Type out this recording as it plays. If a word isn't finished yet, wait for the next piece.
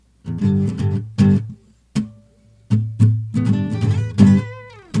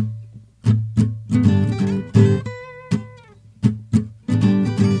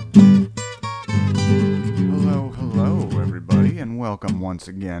once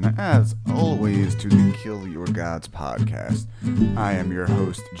again, as always, to the Kill Your Gods podcast. I am your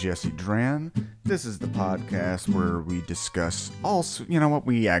host, Jessedraham. This is the podcast where we discuss you know what,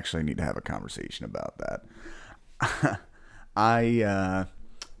 we actually need to have a conversation about that.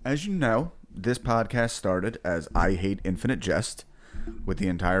 As you know, this podcast started as I Hate Infinite Jest, with the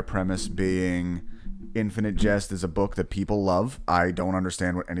entire premise being Infinite Jest is a book that people love. I don't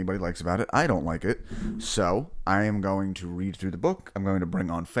understand what anybody likes about it. I don't like it. So I am going to read through the book. I'm going to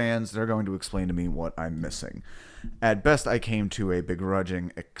bring on fans. They're going to explain to me what I'm missing. At best, I came to a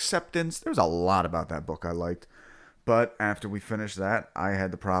begrudging acceptance. There's a lot about that book I liked. But after we finished that, I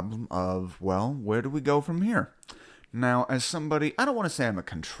had the problem of, well, where do we go from here? Now, as somebody, I don't want to say I'm a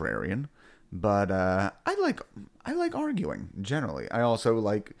contrarian, but I like arguing, generally. I also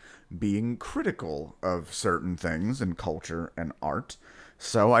like being critical of certain things in culture and art.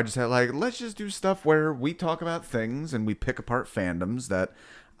 So I just had let's just do stuff where we talk about things and we pick apart fandoms that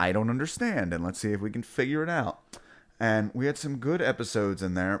I don't understand, and let's see if we can figure it out. And we had some good episodes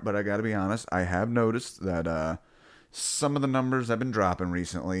in there, but I gotta be honest, I have noticed that some of the numbers have been dropping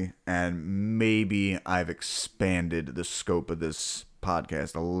recently, and maybe I've expanded the scope of this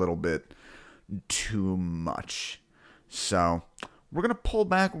podcast a little bit too much. So we're going to pull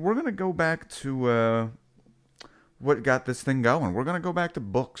back. We're going to go back to what got this thing going. We're going to go back to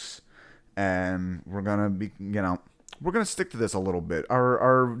books, and we're going to be, we're going to stick to this a little bit.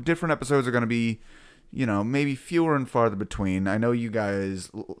 Our different episodes are going to be, maybe fewer and farther between. I know you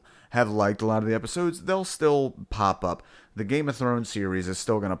guys have liked a lot of the episodes. They'll still pop up. The Game of Thrones series is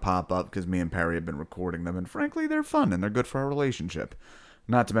still going to pop up because me and Perry have been recording them, and frankly, they're fun and they're good for our relationship.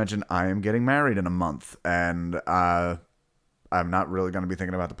 Not to mention, I am getting married in a month, and I'm not really going to be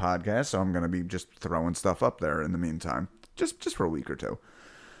thinking about the podcast, so I'm going to be just throwing stuff up there in the meantime, just for a week or two.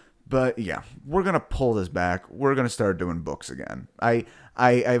 But yeah, we're going to pull this back. We're going to start doing books again.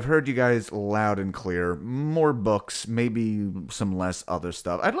 I've heard you guys loud and clear. More books, maybe some less other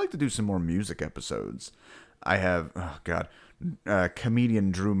stuff. I'd like to do some more music episodes. I have,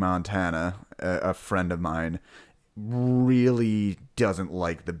 comedian Drew Montana, a friend of mine, really doesn't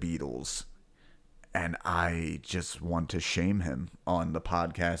like the Beatles, and I just want to shame him on the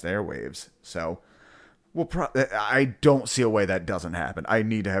podcast airwaves. So I don't see a way that doesn't happen. I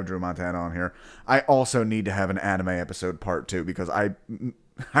need to have Drew Montana on here. I also need to have an anime episode part 2 because I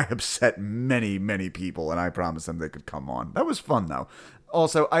upset many people, and I promised them they could come on. That was fun though.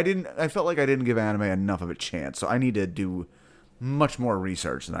 Also, I felt like I didn't give anime enough of a chance, so I need to do much more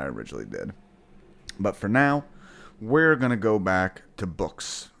research than I originally did. But for now, we're going to go back to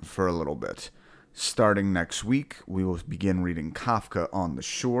books for a little bit. Starting next week, we will begin reading Kafka on the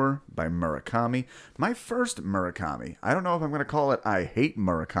Shore by Murakami. My first Murakami. I don't know if I'm going to call it I Hate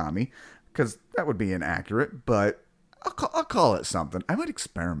Murakami, because that would be inaccurate, but I'll call it something. I might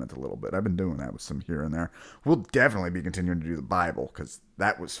experiment a little bit. I've been doing that with some here and there. We'll definitely be continuing to do the Bible, because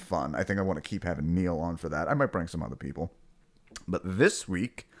that was fun. I think I want to keep having Neil on for that. I might bring some other people. But this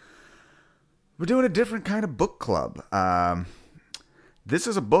week, we're doing a different kind of book club. This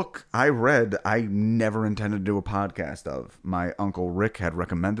is a book I read I never intended to do a podcast of. My Uncle Rick had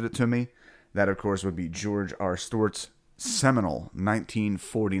recommended it to me. That, of course, would be George R. Stewart's seminal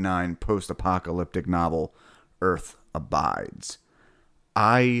 1949 post-apocalyptic novel, Earth Abides.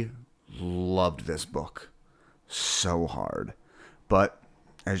 I loved this book so hard. But,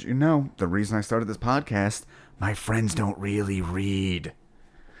 as you know, the reason I started this podcast, my friends don't really read.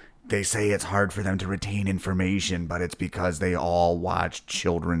 They say it's hard for them to retain information, but it's because they all watch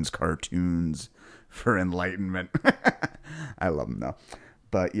children's cartoons for enlightenment. I love them, though.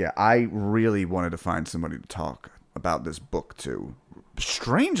 But yeah, I really wanted to find somebody to talk about this book to.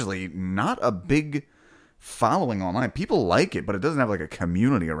 Strangely, not a big following online. People like it, but it doesn't have a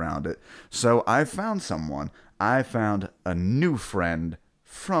community around it. So I found someone. I found a new friend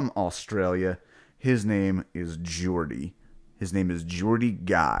from Australia. His name is Geordie. His name is Geordie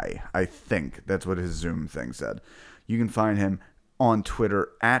Guy. I think that's what his Zoom thing said. You can find him on Twitter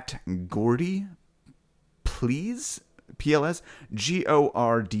at Geordie, please, PLS,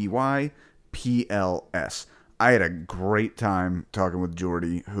 GORDY, PLS. I had a great time talking with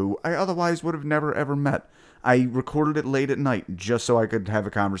Geordie, who I otherwise would have never ever met. I recorded it late at night just so I could have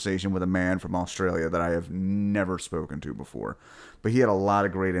a conversation with a man from Australia that I have never spoken to before. But he had a lot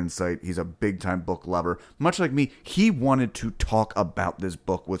of great insight. He's a big-time book lover. Much like me, he wanted to talk about this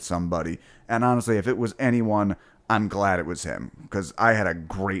book with somebody. And honestly, if it was anyone, I'm glad it was him, because I had a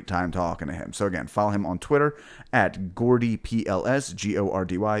great time talking to him. So again, follow him on Twitter at GordyPLS,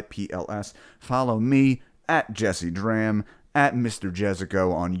 GORDY PLS. Follow me at jessedraham. at Mr.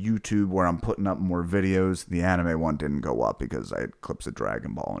 Jessico on YouTube, where I'm putting up more videos. The anime one didn't go up because I had clips of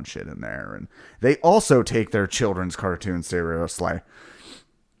Dragon Ball and shit in there. And they also take their children's cartoons seriously.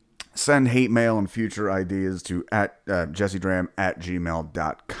 Send hate mail and future ideas to at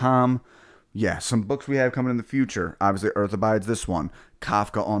jessedraham@gmail.com. Yeah, some books we have coming in the future. Obviously, Earth Abides, this one.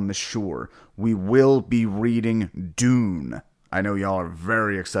 Kafka on the Shore. We will be reading Dune. I know y'all are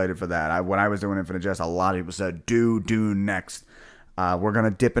very excited for that. When I was doing Infinite Jest, a lot of people said, do Dune next. We're going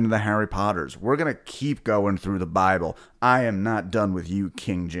to dip into the Harry Potters. We're going to keep going through the Bible. I am not done with you,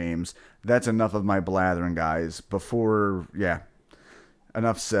 King James. That's enough of my blathering, guys.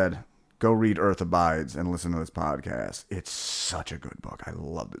 Enough said. Go read Earth Abides and listen to this podcast. It's such a good book. I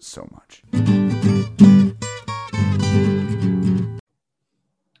loved it so much.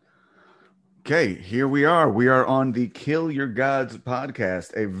 Okay, here we are. We are on the Kill Your Gods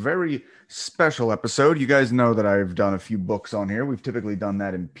podcast, a very special episode. You guys know that I've done a few books on here. We've typically done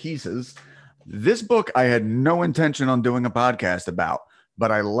that in pieces. This book I had no intention on doing a podcast about,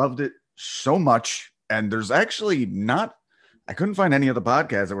 but I loved it so much. And there's actually I couldn't find any other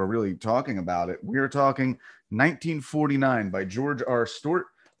podcasts that were really talking about it. We are talking 1949 by George R. Stewart,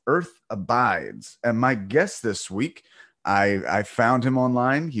 Earth Abides. And my guest this week, I found him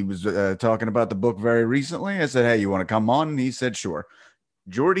online. He was talking about the book very recently. I said, hey, you want to come on? And he said, sure.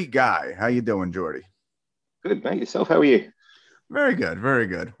 Geordie Guy. How you doing, Geordie? Good, mate. Yourself? How are you? Very good, very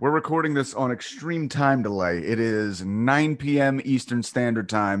good. We're recording this on extreme time delay. It is 9 p.m. Eastern Standard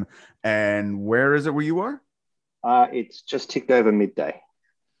Time. And where is it where you are? It's just ticked over midday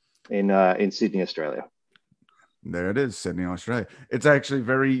in Sydney, Australia. There it is, Sydney, Australia. It's actually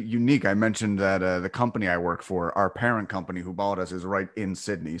very unique. I mentioned that the company I work for, our parent company who bought us, is right in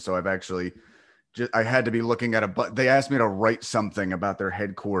Sydney. So I've actually I had to be looking at they asked me to write something about their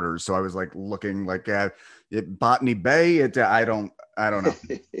headquarters. So I was like looking like at Botany Bay. I don't know.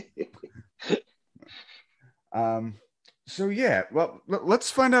 So yeah, well,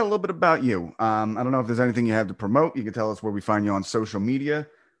 let's find out a little bit about you. I don't know if there's anything you have to promote. You can tell us where we find you on social media.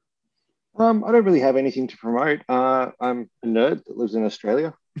 I don't really have anything to promote. I'm a nerd that lives in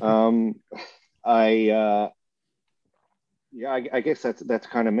Australia. I guess that's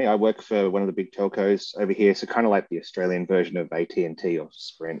kind of me. I work for one of the big telcos over here, so kind of like the Australian version of AT&T or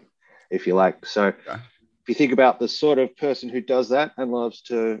Sprint, if you like. So if you think about the sort of person who does that and loves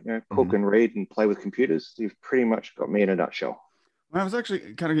to cook and read and play with computers, you've pretty much got me in a nutshell. Well, I was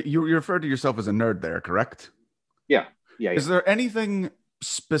actually you referred to yourself as a nerd there, correct? Yeah. Is there anything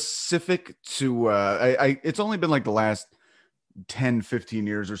specific to it's only been like the last 10-15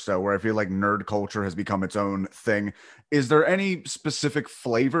 years or so where I feel like nerd culture has become its own thing. Is there any specific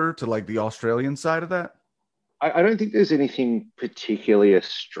flavor to like the Australian side of that? I don't think there's anything particularly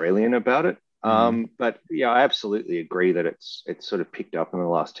Australian about it. But yeah, I absolutely agree that it's sort of picked up in the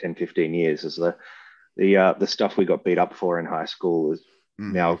last 10-15 years as the stuff we got beat up for in high school is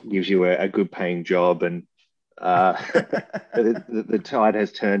now gives you a good paying job, and the tide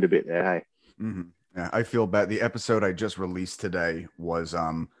has turned a bit there. Hey. Yeah, I feel bad. The episode I just released today was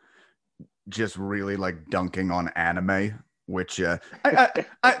just really like dunking on anime, which I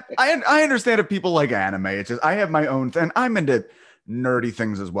understand if people like anime. It's just I have my own thing. I'm into nerdy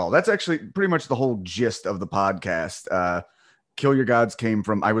things as well. That's actually pretty much the whole gist of the podcast. Kill Your Gods came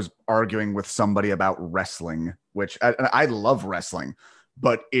from I was arguing with somebody about wrestling, which I love wrestling,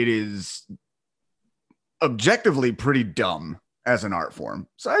 but it is objectively pretty dumb as an art form.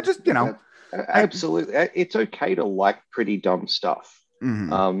 So I just, absolutely, it's okay to like pretty dumb stuff.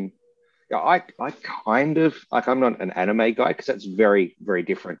 I kind of like, I'm not an anime guy because that's very, very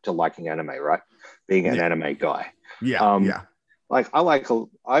different to liking anime, right? Being an anime guy. Like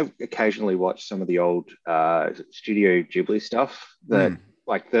I occasionally watch some of the old Studio Ghibli stuff that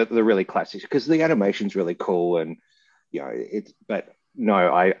like the really classics because the animation's really cool and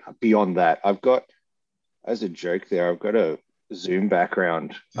beyond that I've got, as a joke there, I've got a Zoom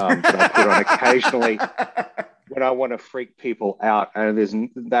background that I put on occasionally when I want to freak people out, and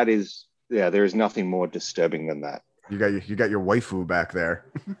there is nothing more disturbing than that. You got your waifu back there.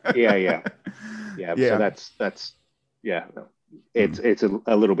 yeah. So that's it's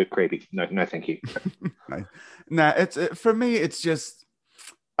a little bit creepy. No, thank you. Nah, for me. It's just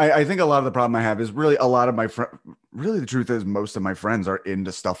I think a lot of the problem I have is really a lot of my really the truth is most of my friends are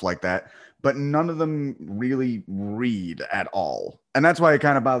into stuff like that, but none of them really read at all. And that's why it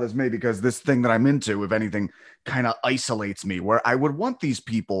kind of bothers me, because this thing that I'm into, if anything, kind of isolates me, where I would want these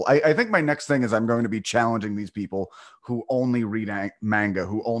people. I think my next thing is I'm going to be challenging these people who only read manga,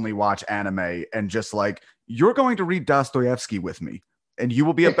 who only watch anime, and just like, you're going to read Dostoevsky with me. and you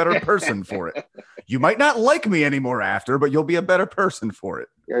will be a better person for it. You might not like me anymore after, but you'll be a better person for it.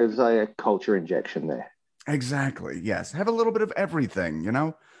 There's a culture injection there. Exactly. Yes. Have a little bit of everything,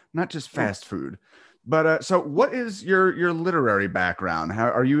 not just fast food. But so what is your literary background? How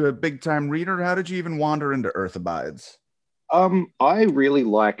are you a big time reader? How did you even wander into Earth Abides? I really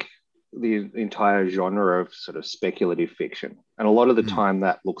like the entire genre of sort of speculative fiction. And a lot of the time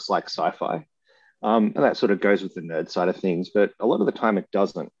that looks like sci-fi. And that sort of goes with the nerd side of things, but a lot of the time it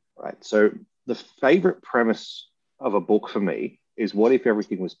doesn't, right? So the favorite premise of a book for me is what if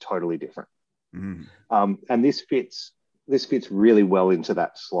everything was totally different? And this fits really well into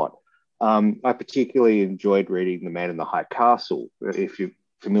that slot. I particularly enjoyed reading The Man in the High Castle. If you're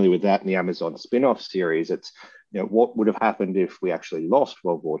familiar with that in the Amazon spin-off series, it's what would have happened if we actually lost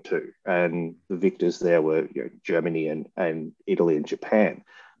World War II, and the victors there were Germany and Italy and Japan.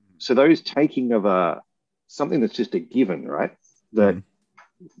 So those taking of something that's just a given, right? That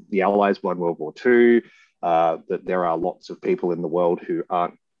the Allies won World War II, that there are lots of people in the world who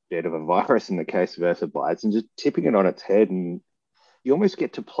aren't dead of a virus in the case of Earth Abides, and just tipping it on its head, and you almost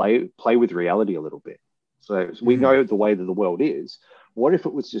get to play with reality a little bit. So we know the way that the world is. What if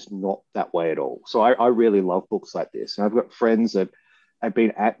it was just not that way at all? So I really love books like this. And I've got friends that have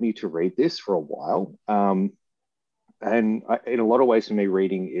been at me to read this for a while. In a lot of ways for me,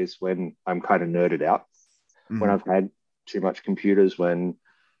 reading is when I'm kind of nerded out, when I've had too much computers, when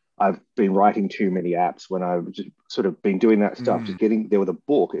I've been writing too many apps, when I've just sort of been doing that stuff, just getting there with a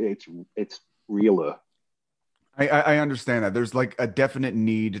book, it's realer. I understand that. There's like a definite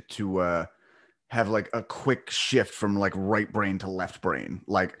need to have like a quick shift from like right brain to left brain.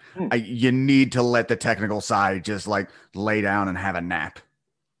 Like you need to let the technical side just like lay down and have a nap.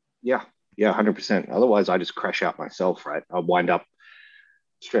 Yeah, 100%. Otherwise, I just crash out myself, right? I'll wind up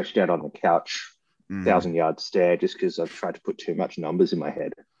stretched out on the couch, 1,000-yard stare, just because I've tried to put too much numbers in my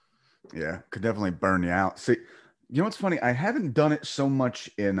head. Yeah, could definitely burn you out. See, you know what's funny? I haven't done it so much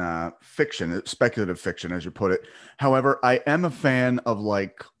in fiction, speculative fiction, as you put it. However, I am a fan of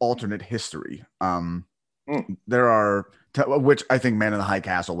like alternate history. There are, which I think Man in the High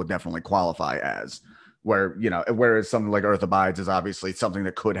Castle would definitely qualify as, whereas something like Earth Abides is obviously something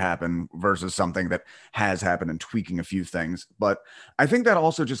that could happen versus something that has happened and tweaking a few things. But I think that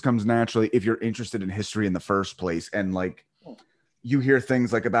also just comes naturally if you're interested in history in the first place, and like, you hear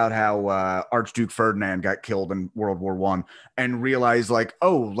things like about how Archduke Ferdinand got killed in World War I, and realize like,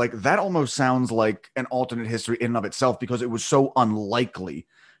 oh, like that almost sounds like an alternate history in and of itself, because it was so unlikely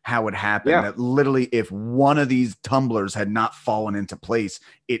how it happened that literally if one of these tumblers had not fallen into place,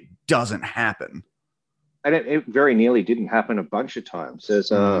 it doesn't happen. And it very nearly didn't happen a bunch of times.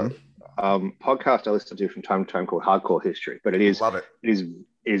 There's a podcast I listen to from time to time called Hardcore History, but it is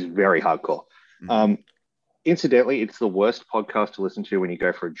very hardcore. Incidentally, it's the worst podcast to listen to when you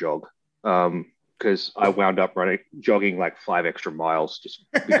go for a jog, because I wound up jogging like 5 extra miles just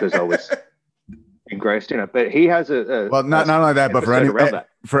because I was engrossed in it. But he has not only that, but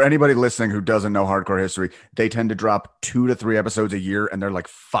for anybody listening who doesn't know hardcore history, they tend to drop 2 to 3 episodes a year, and they're like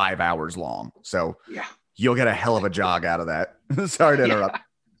 5 hours long. So you'll get a hell of a jog out of that. Sorry to interrupt.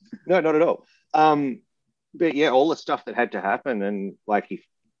 No, not at all. But yeah, all the stuff that had to happen, and like he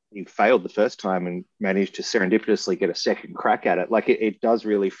failed the first time and managed to serendipitously get a second crack at it. Like it does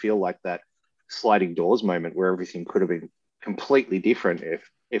really feel like that sliding doors moment where everything could have been completely different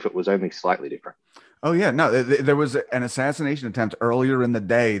if it was only slightly different. Oh yeah, no, there was an assassination attempt earlier in the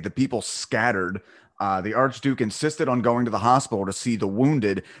day. The people scattered. The Archduke insisted on going to the hospital to see the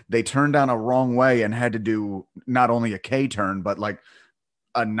wounded. They turned down a wrong way and had to do not only a K turn, but like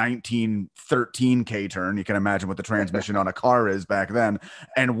a 1913 K turn. You can imagine what the transmission on a car is back then.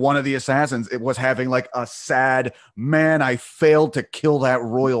 And one of the assassins, it was having like a sad, man, I failed to kill that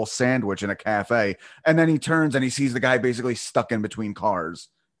royal sandwich in a cafe. And then he turns and he sees the guy basically stuck in between cars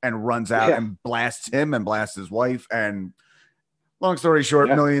and runs out and blasts him and blasts his wife. And long story short,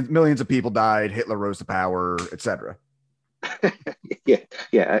 millions of people died. Hitler rose to power, etc. Et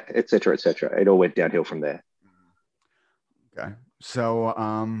cetera, et cetera. It all went downhill from there. Okay. So,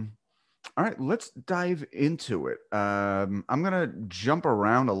 all right, let's dive into it. I'm going to jump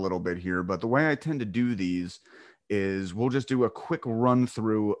around a little bit here, but the way I tend to do these is we'll just do a quick run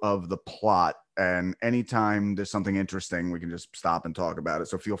through of the plot, and anytime there's something interesting, we can just stop and talk about it.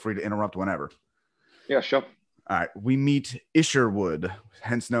 So feel free to interrupt whenever. Yeah, sure. All right, we meet Isherwood,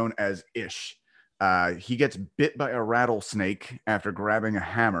 hence known as Ish. He gets bit by a rattlesnake after grabbing a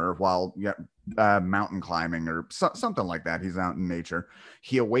hammer while mountain climbing or something like that. He's out in nature.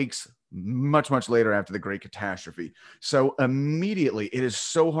 He awakes much later after the Great Catastrophe. So immediately, it is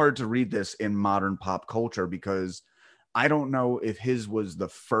so hard to read this in modern pop culture because I don't know if his was the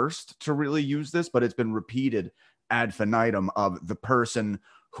first to really use this, but it's been repeated ad infinitum of the person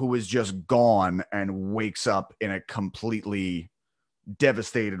who is just gone and wakes up in a completely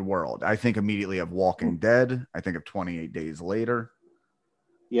devastated world. I think immediately of Walking Dead. I think of 28 Days Later.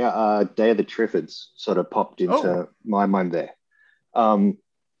 Yeah, Day of the Triffids sort of popped Oh, into my mind there. Um,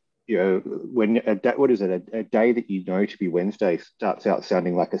 when what is it? A day that you know to be Wednesday starts out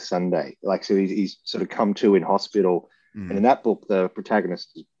sounding like a Sunday. Like, so he's sort of come to in hospital, and in that book, the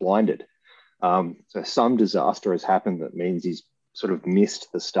protagonist is blinded. So some disaster has happened that means he's sort of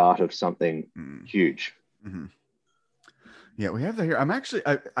missed the start of something huge. mm-hmm. Yeah, we have that here.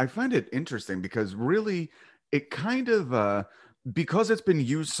 I find it interesting because really it kind of because it's been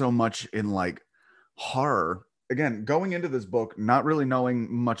used so much in like horror. Again, going into this book, not really knowing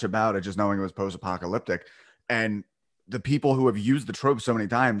much about it, just knowing it was post-apocalyptic, and the people who have used the trope so many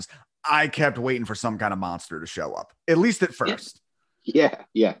times, I kept waiting for some kind of monster to show up, at least at Yeah, first.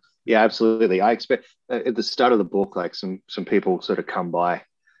 yeah, absolutely. I expect at the start of the book, like some people sort of come by,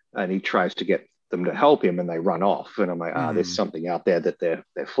 and he tries to get them to help him, and they run off. And I'm like, there's Mm, something out there that they're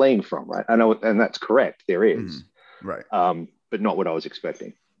fleeing from, right? I know, and that's correct. There is, right. but not what I was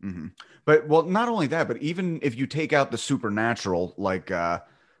expecting. But well, not only that, but even if you take out the supernatural, like I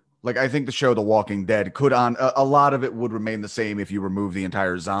think the show The Walking Dead could on a lot of it would remain the same if you remove the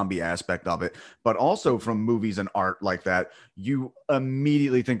entire zombie aspect of it. But also from movies and art like that, you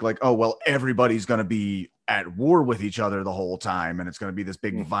immediately think like, oh well, everybody's gonna be at war with each other the whole time, and it's gonna be this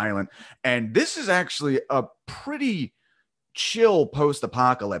big violent. And this is actually a pretty chill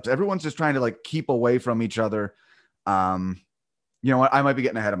post-apocalypse. Everyone's just trying to like keep away from each other. Um, you know what? I might be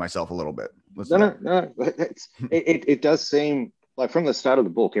getting ahead of myself a little bit. Let's No, not. no, no. It does seem like from the start of the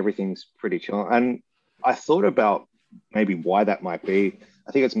book, everything's pretty chill. And I thought about maybe why that might be.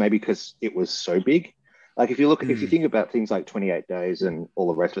 I think it's maybe because it was so big. Like if you think about things like 28 days and all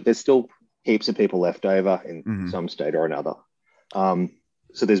the rest of it, there's still heaps of people left over in Mhm. some state or another. Um,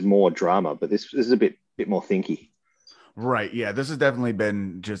 so there's more drama, but this is a bit more thinky. Right. Yeah. This has definitely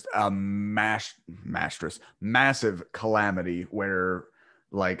been just a massive calamity where,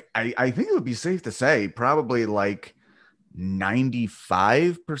 like, I think it would be safe to say probably like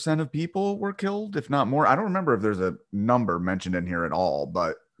 95% of people were killed, if not more. I don't remember if there's a number mentioned in here at all,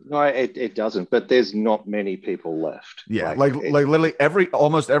 but No, it doesn't. But there's not many people left. yeah, Like like literally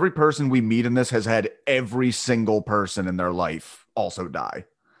almost every person we meet in this has had every single person in their life also die.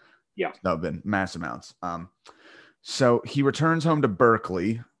 yeah, So have been mass amounts. So he returns home to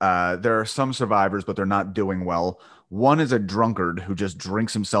Berkeley. There are some survivors, but they're not doing well. One is a drunkard who just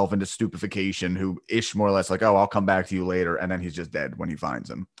drinks himself into stupefaction, who ish more or less like, oh, I'll come back to you later. And then he's just dead when he finds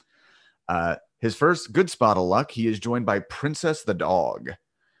him. His first good spot of luck, he is joined by Princess the dog,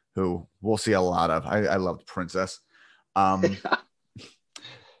 who we'll see a lot of. I loved Princess. Um,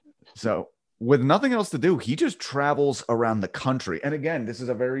 so with nothing else to do, he just travels around the country. And again, this is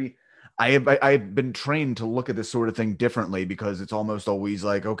a very I've been trained to look at this sort of thing differently because it's almost always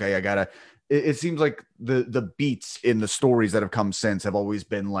like, okay, I gotta. It seems like the beats in the stories that have come since have always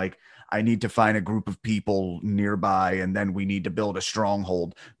been like, I need to find a group of people nearby, and then we need to build a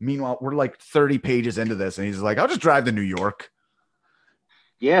stronghold. Meanwhile, we're like 30 pages into this, and he's like, I'll just drive to New York.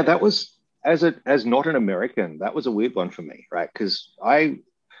 yeah. That was as not an American. That was a weird one for me, right? Because I've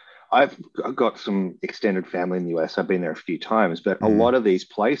got some extended family in the US. I've been there a few times, but a Mm. lot of these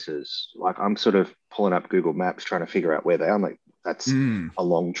places, like I'm sort of pulling up Google Maps trying to figure out where they are. I'm like, that's Mm. a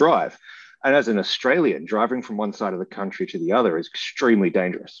long drive. And as an Australian, driving from one side of the country to the other is extremely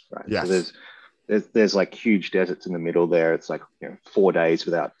dangerous, right? So Yes. there's like huge deserts in the middle there. It's like 4 days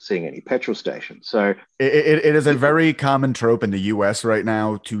without seeing any petrol stations. So It is a it, very common trope in the US right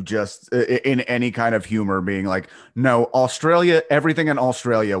now to just, in any kind of humor, being like, no, Australia, everything in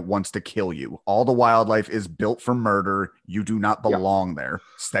Australia wants to kill you. All the wildlife is built for murder. You do not yeah, belong there.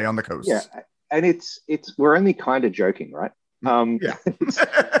 Stay on the yeah, coasts. and it's we're only kind of joking, right? Yeah. It's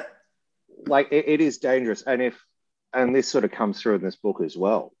like it is dangerous, and this sort of comes through in this book as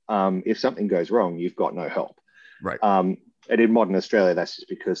well. If something goes wrong, you've got no help. Right. And in modern Australia, that's just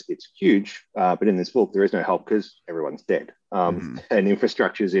because it's huge. But in this book, there is no help because everyone's dead. Mhm. And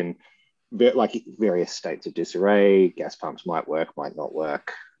infrastructure's in like various states of disarray. Gas pumps might work, might not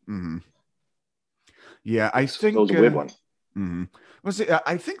work. Mhm. Yeah, I It was think a weird one. mhm. Well, see,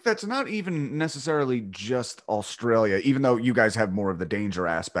 I think that's not even necessarily just Australia, even though you guys have more of the danger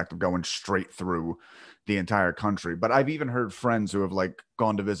aspect of going straight through the entire country. But I've even heard friends who have like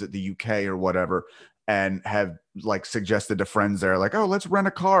gone to visit the UK or whatever and have like suggested to friends there, like, oh, let's rent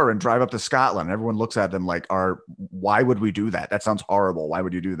a car and drive up to Scotland. Everyone looks at them like, why would we do that? That sounds horrible. Why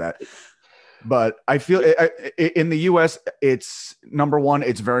would you do that? But I feel in the U.S., it's number one,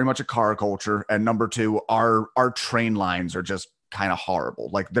 it's very much a car culture, and number two, our train lines are just kind of horrible.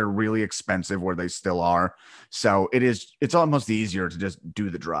 Like they're really expensive where they still are. So it's almost easier to just do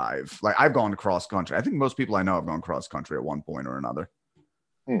the drive. Like I've gone cross country. I think most people I know have gone cross country at one point or another.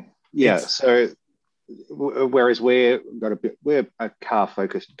 Hmm. Yeah. It's So whereas we're a car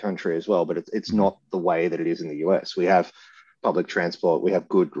focused country as well, but it's Mhm. not the way that it is in the US. We have public transport, we have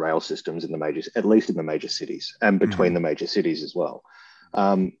good rail systems in the major, at least in the major cities and between Mhm. the major cities as well.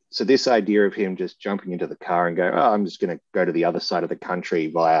 So this idea of him just jumping into the car and go, oh, I'm just going to go to the other side of the country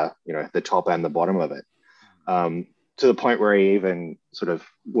via, the top and the bottom of it, to the point where he even sort of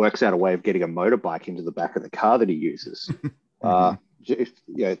works out a way of getting a motorbike into the back of the car that he uses. Uh,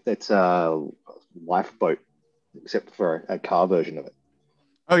 Mhm. that's a lifeboat, except for a car version of it.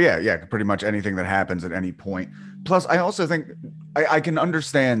 Oh yeah, yeah, pretty much anything that happens at any point. Plus, I also think I can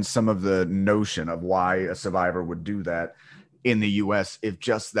understand some of the notion of why a survivor would do that in the US, if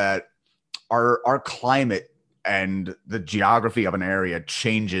just that our climate and the geography of an area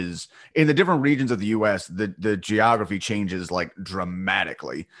changes in the different regions of the US. The geography changes like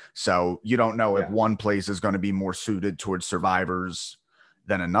dramatically. So you don't know if Yeah. one place is going to be more suited towards survivors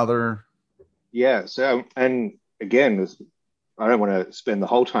than another. Yeah. So, and again, I don't want to spend the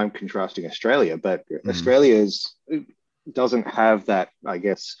whole time contrasting Australia, but Mm, Australia's doesn't have that, I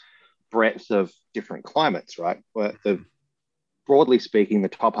guess, breadth of different climates, right? But broadly speaking, the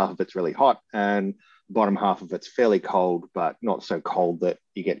top half of it's really hot and the bottom half of it's fairly cold, but not so cold that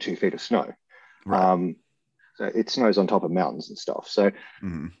you get 2 feet of snow. right. Um, so it snows on top of mountains and stuff. So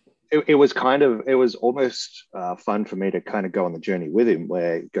Mm, it was almost fun for me to kind of go on the journey with him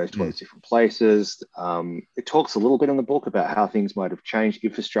where he goes to all mm, these different places. It talks a little bit in the book about how things might have changed.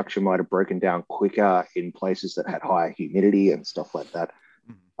 Infrastructure might have broken down quicker in places that had higher humidity and stuff like that.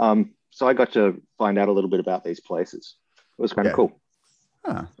 mm. So I got to find out a little bit about these places. It was kind of Yeah. cool.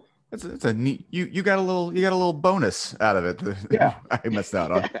 Huh. It's a neat you got a little bonus out of it that Yeah. I missed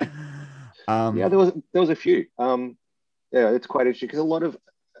out on. Yeah. Yeah, Um there was a few. Yeah, it's quite interesting because a lot of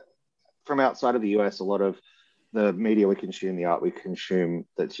from outside of the US, a lot of the media we consume, the art we consume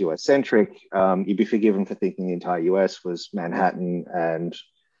that's US centric, you'd be forgiven for thinking the entire US was Manhattan and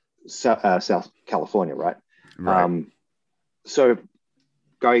South California, right? right. Um, so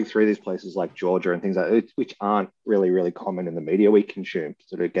going through these places like Georgia and things like that, which aren't really common in the media we consume,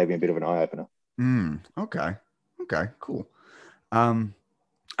 sort of gave me a bit of an eye opener. Okay. Okay, cool. Um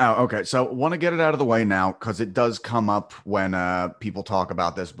Oh, okay. So want to get it out of the way now because it does come up when people talk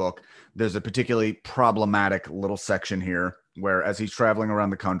about this book. There's a particularly problematic little section here where, as he's traveling around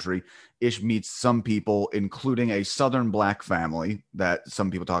the country, Ish meets some people, including a Southern black family that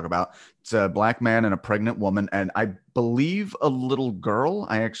some people talk about. It's a black man and a pregnant woman, and I believe a little girl.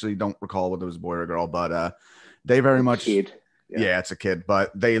 I actually don't recall whether it was a boy or a girl, but they very A much. kid, yeah, Yeah, it's a kid,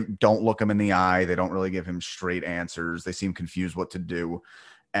 but they don't look him in the eye. They don't really give him straight answers. They seem confused what to do.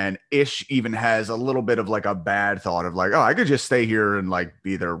 And Ish even has a little bit of like a bad thought of like, oh, I could just stay here and like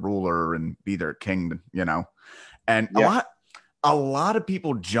be their ruler and be their king. And yeah, a lot of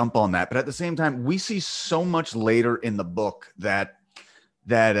people jump on that, but at the same time, we see so much later in the book that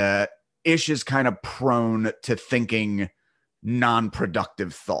Ish is kind of prone to thinking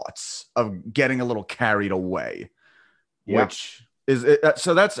non-productive thoughts of getting a little carried away, yeah. which is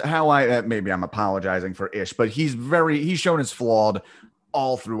so that's how I maybe I'm apologizing for Ish, but he's shown as flawed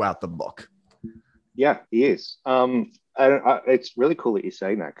all throughout the book. Yeah, he is. It's really cool that you're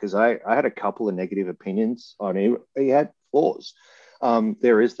saying that because I had a couple of negative opinions on him. He had flaws.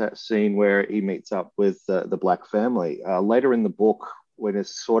 There is that scene where he meets up with the black family later in the book when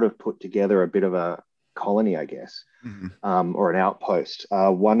it's sort of put together a bit of a colony, I guess, Mhm. or an outpost.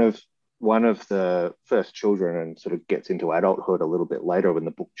 One of the first children and sort of gets into adulthood a little bit later when the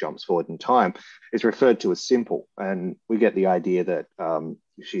book jumps forward in time is referred to as simple, and we get the idea that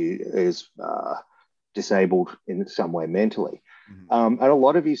she is disabled in some way mentally. Mhm. And a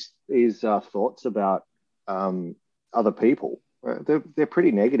lot of his thoughts about other people, they're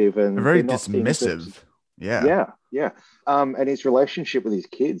pretty negative, They're and very they're not things that. dismissive. Yeah. Yeah, yeah. And his relationship with his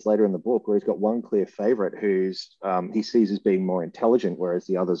kids later in the book, where he's got one clear favorite who's he sees as being more intelligent, whereas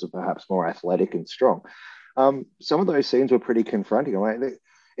the others are perhaps more athletic and strong. Some of those scenes were pretty confronting. Like,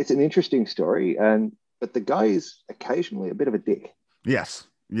 it's an interesting story, but the guy is occasionally a bit of a dick. Yes.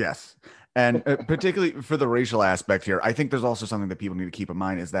 Yes. And particularly for the racial aspect here, I think there's also something that people need to keep in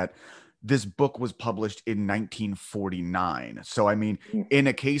mind is that this book was published in 1949. So, I mean, Mm. in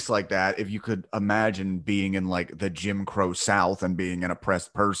a case like that, if you could imagine being in like the Jim Crow South and being an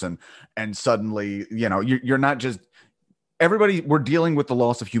oppressed person, and suddenly, you're not just we're dealing with the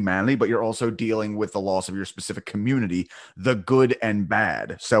loss of humanity, but you're also dealing with the loss of your specific community, the good and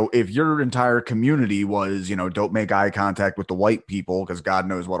bad. So if your entire community was, don't make eye contact with the white people because God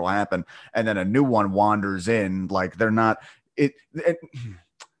knows what will happen, and then a new one wanders in, like they're not it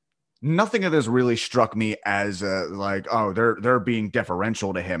nothing of this really struck me as like, oh, they're being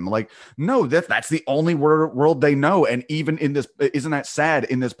deferential to him. Like, no, that's the only world they know. And even in this, isn't that sad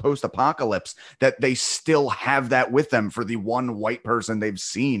in this post-apocalypse that they still have that with them for the one white person they've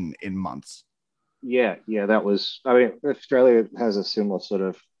seen in months? Yeah, yeah, that was. I mean, Australia has a similar sort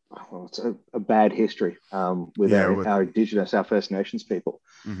of, well, it's a bad history with Yeah, our Indigenous, our First Nations people.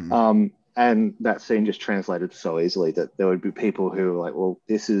 mhm. And that scene just translated so easily that there would be people who were like, well,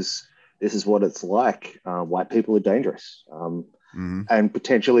 this is what it's like. White people are dangerous. Mhm. And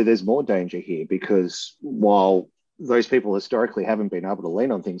potentially there's more danger here because while those people historically haven't been able to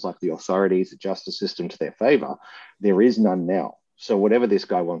lean on things like the authorities, the justice system to their favor, there is none now. So whatever this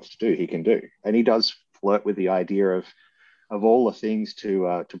guy wants to do, he can do. And he does flirt with the idea of all the things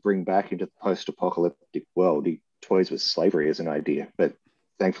to bring back into the post-apocalyptic world. He toys with slavery as an idea, but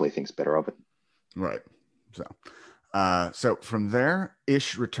thankfully thinks better of it. Right. So from there,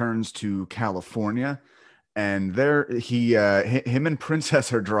 Ish returns to California, and there him and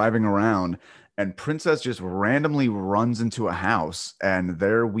Princess are driving around, and Princess just randomly runs into a house, and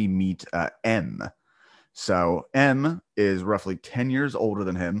there we meet M. So M is roughly 10 years older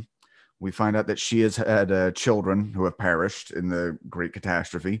than him. We find out that she has had children who have perished in the Great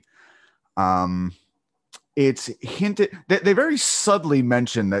Catastrophe. Um, it's hinted that they very subtly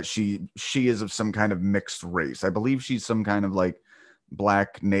mention that she is of some kind of mixed race. I believe she's some kind of like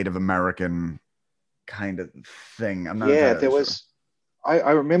black Native American kind of thing. I'm not Yeah, entirely there sure. was.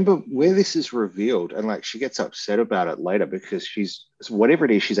 I remember where this is revealed, and like she gets upset about it later because she's whatever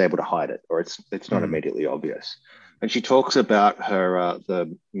it is, she's able to hide it, or it's not Mm, immediately obvious. And she talks about her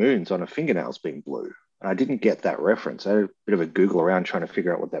the moons on her fingernails being blue. And I didn't get that reference. I had a bit of a Google around trying to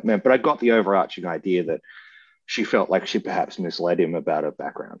figure out what that meant, but I got the overarching idea that she felt like she perhaps misled him about her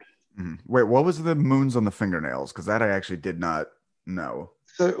background. Wait, what was the moons on the fingernails? Because that I actually did not know.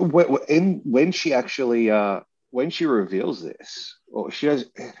 So when she actually when she reveals this, or she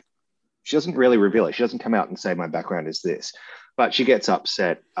doesn't really reveal it. She doesn't come out and say my background is this, but she gets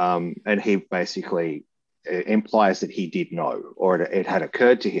upset, and he basically implies that he did know, or it had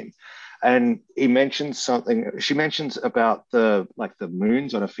occurred to him. And he mentions something. She mentions about the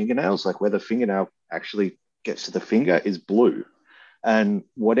moons on her fingernails, like where the fingernail actually gets to the finger is blue. And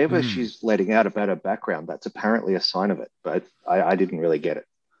whatever Hmm. she's letting out about her background, that's apparently a sign of it. But I didn't really get it.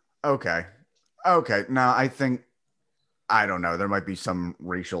 Okay. Okay. Now I think I don't know. There might be some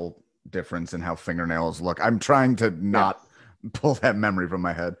racial difference in how fingernails look. I'm trying to Yeah. not pull that memory from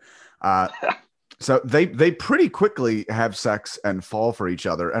my head. Uh, so they pretty quickly have sex and fall for each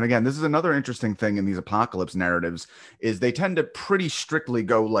other. And again, this is another interesting thing in these apocalypse narratives is they tend to pretty strictly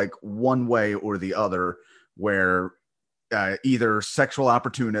go like one way or the other, where either sexual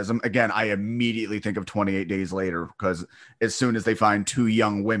opportunism. Again, I immediately think of 28 Days Later because as soon as they find two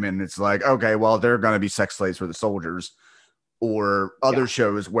young women, it's like, okay, well, they're going to be sex slaves for the soldiers. Or Yeah. other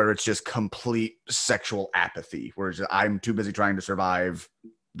shows where it's just complete sexual apathy, where it's just, I'm too busy trying to survive.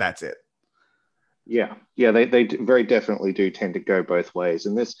 That's it. Yeah, yeah, they very definitely do tend to go both ways,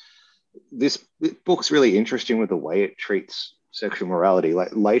 and this book's really interesting with the way it treats sexual morality. Like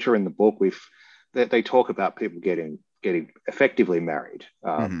later in the book, they talk about people getting effectively married,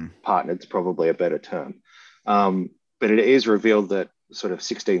 Mm-hmm. partnered's probably a better term, but it is revealed that sort of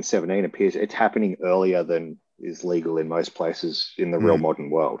 16, 17 appears it's happening earlier than is legal in most places in the real modern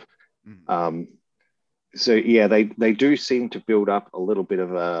world. Mm-hmm. Um, so yeah, they do seem to build up a little bit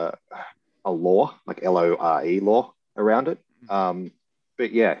of a law, like LORE law around it.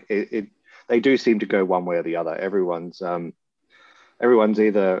 But yeah, they do seem to go one way or the other. Everyone's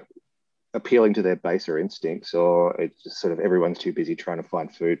either appealing to their baser instincts, or it's just sort of everyone's too busy trying to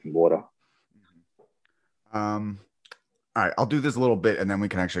find food and water. Um, all right, I'll do this a little bit and then we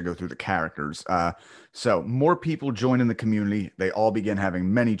can actually go through the characters. So more people join in the community. They all begin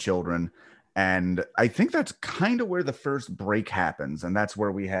having many children. And I think that's kind of where the first break happens. And that's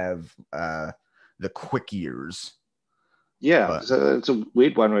where we have the quick years. Yeah, But so it's a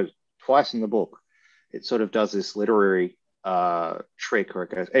weird one. Where twice in the book, it sort of does this literary trick, or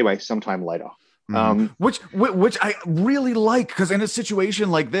it goes anyway. Sometime later. mhm. Um, which I really like because in a situation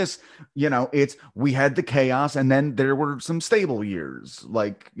like this, it's we had the chaos and then there were some stable years.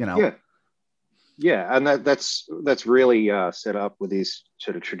 Like, yeah, yeah, and that's really set up with his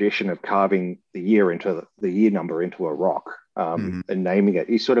sort of tradition of carving the year into the year number into a rock mhm. and naming it.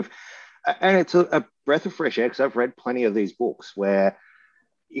 He sort of And it's a breath of fresh air because I've read plenty of these books where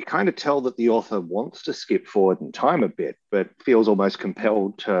you kind of tell that the author wants to skip forward in time a bit, but feels almost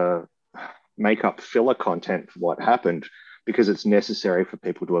compelled to make up filler content for what happened because it's necessary for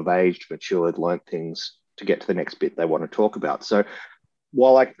people to have aged, matured, learnt things to get to the next bit they want to talk about. So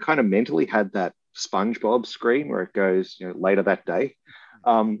while I kind of mentally had that SpongeBob screen where it goes, later that day,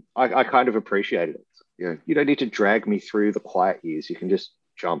 I kind of appreciated it. You don't need to drag me through the quiet years. You can just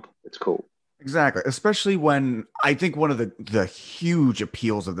jump. It's cool. Exactly. Especially when I think one of the huge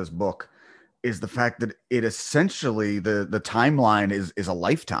appeals of this book is the fact that it essentially the timeline is a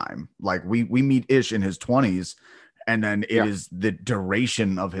lifetime. Like we meet Ish in his 20s, and then it Yeah, is the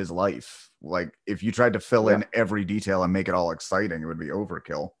duration of his life. Like if you tried to fill yeah, in every detail and make it all exciting, it would be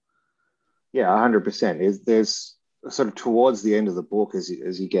overkill. yeah. 100%. Is there's sort of towards the end of the book as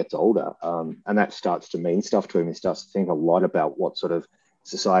he gets older, and that starts to mean stuff to him. He starts to think a lot about what sort of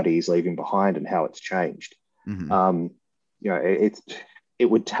society he's leaving behind and how it's changed. Hmm. Um, it's it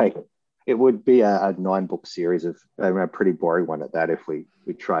would take it would be a 9 book series of a pretty boring one at that if we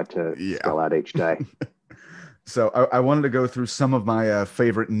tried to Yeah. spell out each day. So I wanted to go through some of my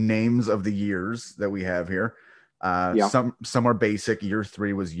favorite names of the years that we have here. Yeah, Some are basic. Year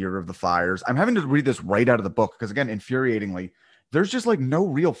 3 was Year of the Fires. I'm having to read this right out of the book because, again, infuriatingly, there's just like no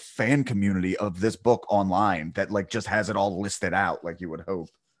real fan community of this book online that like just has it all listed out like you would hope.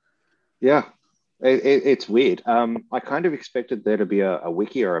 yeah. It's weird. I kind of expected there to be a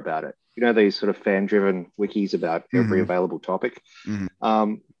wikier about it. These sort of fan-driven wikis about every Hmm. available topic. Hmm.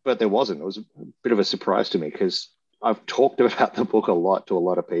 But there wasn't. It was a bit of a surprise to me because I've talked about the book a lot to a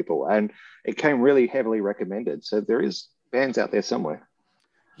lot of people, and it came really heavily recommended. So there is fans out there somewhere.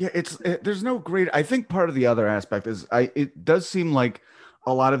 Yeah, there's no great. I think part of the other aspect is it does seem like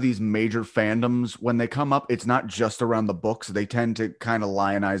a lot of these major fandoms when they come up, it's not just around the books. They tend to kind of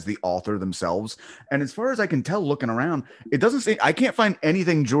lionize the author themselves. And as far as I can tell, looking around, it doesn't say I can't find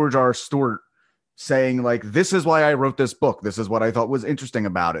anything George R. Stewart saying like this is why I wrote this book. This is what I thought was interesting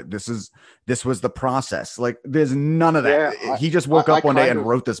about it. This was the process. Like there's none of that. Yeah, He just woke I up one day kind and of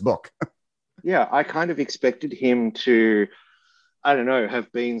wrote this book. I kind of expected him to, I don't know,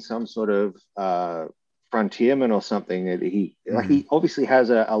 have been some sort of frontierman or something. That Mhm. he obviously has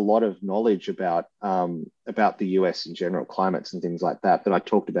a lot of knowledge about the US in general, climates and things like that I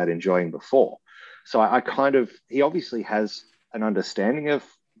talked about enjoying before. So I kind of he obviously has an understanding of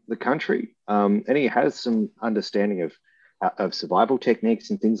the country, and he has some understanding of survival techniques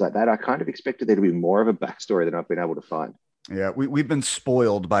and things like that. I kind of expected there to be more of a backstory than I've been able to find. Yeah, we've been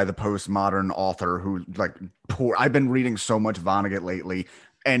spoiled by the postmodern author who like poor. I've been reading so much Vonnegut lately,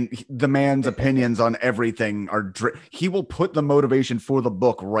 and the man's opinions on everything are he will put the motivation for the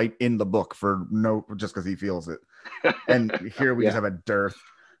book right in the book for no just because he feels it. And here we just Yeah. have a dearth.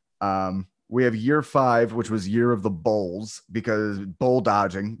 We have Year 5, which was Year of the Bulls, because bull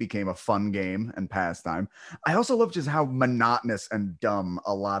dodging became a fun game and pastime. I also love just how monotonous and dumb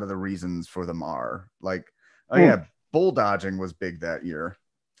a lot of the reasons for them are. Like, oh Hmm. yeah, bull dodging was big that year.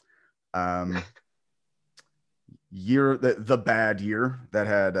 Um, the bad year that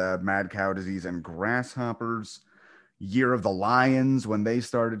had mad cow disease and grasshoppers. Year of the Lions when they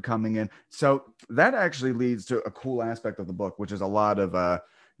started coming in. So that actually leads to a cool aspect of the book, which is a lot of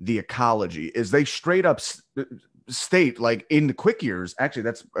the ecology. Is they straight up state like in the quick years. Actually,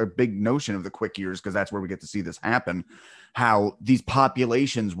 that's a big notion of the quick years because that's where we get to see this happen. How these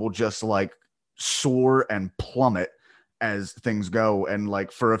populations will just like soar and plummet as things go, and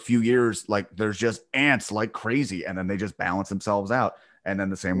like for a few years, like there's just ants like crazy, and then they just balance themselves out. And then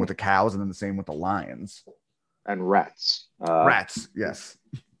the same with Hmm. the cows, and then the same with the lions. And rats. Rats, yes.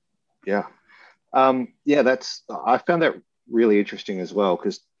 Yeah. Yeah, that's I found that really interesting as well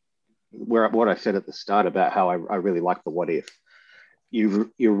because where what I said at the start about how I really like the what if you're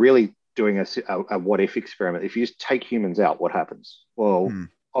really doing a what if experiment. If you just take humans out, what happens? Well, Hmm.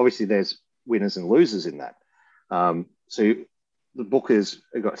 obviously there's winners and losers in that. So the book has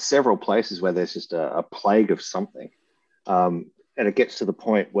got several places where there's just a plague of something, and it gets to the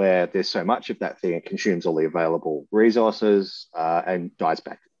point where there's so much of that thing it consumes all the available resources and dies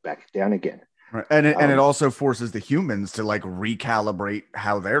back down again. Right. And it Um, also forces the humans to like recalibrate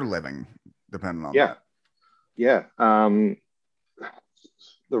how they're living, depending on yeah, that. yeah.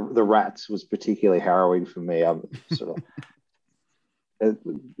 The rats was particularly harrowing for me. Sort of,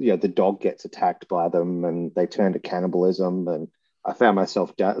 the dog gets attacked by them, and they turn to cannibalism. And I found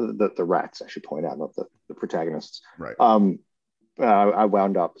myself the rats, I should point out, not the protagonists. Right. Um, I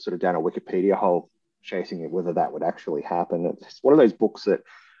wound up sort of down a Wikipedia hole chasing it, whether that would actually happen. It's one of those books that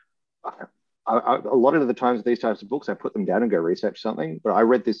A lot of the times with these types of books, I put them down and go research something. But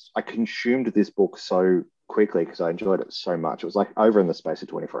I consumed this book so quickly because I enjoyed it so much. It was like over in the space of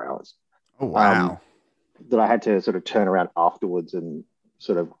 24 hours. Oh Um, wow. that I had to sort of turn around afterwards and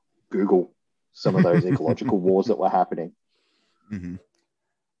sort of Google some of those ecological wars that were happening. hmm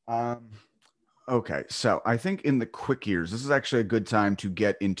Um, okay, so I think in the quick years, this is actually a good time to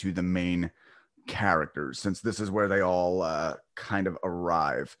get into the main characters, since this is where they all kind of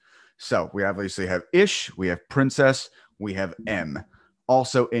arrive. So we obviously have Ish, we have Princess, we have M.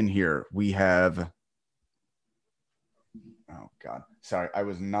 Also in here, we have. Oh God, sorry, I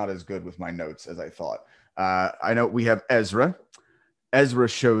was not as good with my notes as I thought. I know we have Ezra. Ezra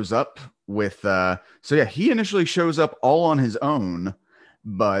shows up with. So yeah, he initially shows up all on his own,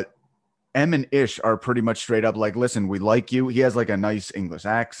 but M and Ish are pretty much straight up like, listen, we like you. He has like a nice English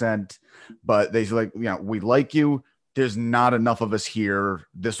accent, but they like, we like you. There's not enough of us here.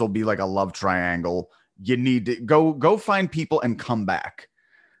 This will be like a love triangle. You need to go find people and come back.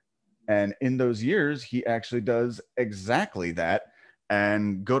 And in those years, he actually does exactly that.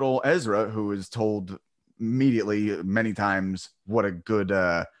 And good old Ezra, who is told immediately many times what a good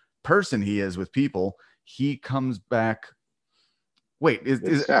person he is with people, he comes back. Wait,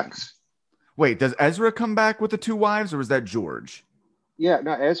 It sucks. Wait, does Ezra come back with the two wives, or is that George? Yeah,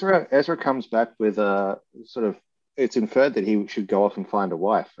 no, Ezra comes back with a sort of it's inferred that he should go off and find a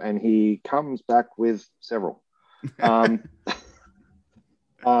wife, and he comes back with several. Um,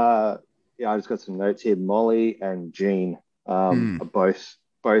 yeah, I just got some notes here. Molly and Jean are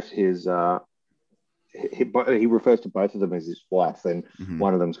both his. He refers to both of them as his wife, and Mm-hmm.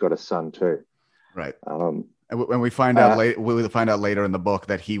 one of them's got a son too. Right. Um, And when we find out later, we'll find out later in the book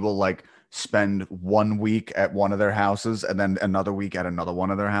that he will like spend 1 week at one of their houses and then another week at another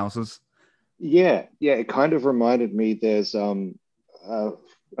one of their houses. yeah, it kind of reminded me. There's a,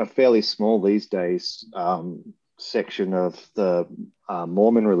 a fairly small these days section of the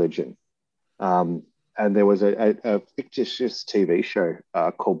Mormon religion. And there was a fictitious TV show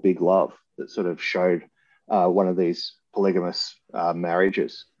called Big Love that sort of showed one of these polygamous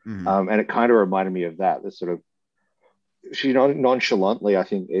marriages. Mm-hmm. And it kind of reminded me of that. The sort of she nonchalantly, I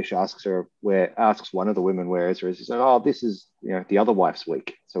think Ish asks one of the women where Ezra is. He's like, "Oh, this is the other wife's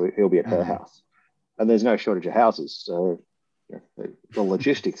week, so he'll be at her Mm-hmm. house." And there's no shortage of houses, so the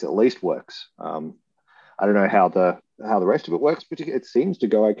logistics at least works. I don't know how the rest of it works, but it seems to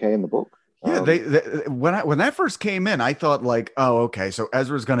go okay in the book. Yeah, they when that first came in, I thought like, oh, okay, so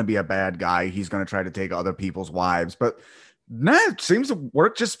Ezra's going to be a bad guy. He's going to try to take other people's wives, but nah, it seems to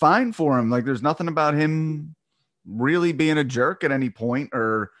work just fine for him. Like, there's nothing about him really being a jerk at any point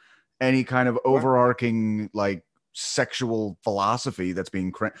or any kind of Well, overarching like sexual philosophy that's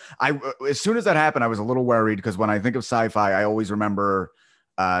being I as soon as that happened, I was a little worried because when I think of sci-fi, I always remember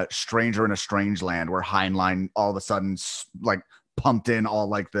Stranger in a Strange Land, where Heinlein all of a sudden like pumped in all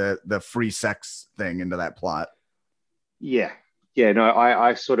like the free sex thing into that plot. yeah, no,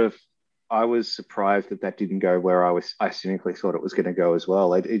 I was surprised that that didn't go where I cynically thought it was going to go as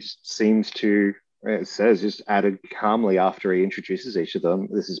well. It just seems to it says just added calmly after he introduces each of them.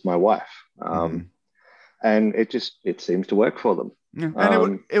 This is my wife, Mm-hmm. and it seems to work for them. Yeah. And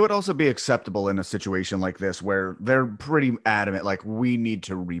Um, it would also be acceptable in a situation like this where they're pretty adamant, like we need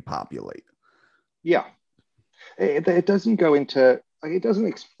to repopulate. yeah, it doesn't go into like it doesn't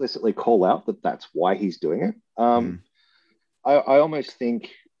explicitly call out that that's why he's doing it. Mm, I almost think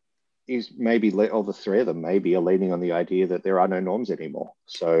is maybe all the three of them maybe are leaning on the idea that there are no norms anymore.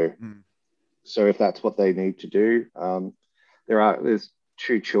 mm, So if that's what they need to do, there's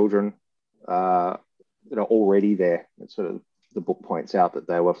two children uh, that are already there. It's sort of the book points out that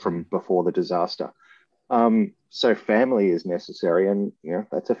they were from mm. before the disaster. So family is necessary, and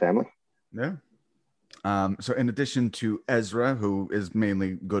that's a family. Yeah. So in addition to Ezra, who is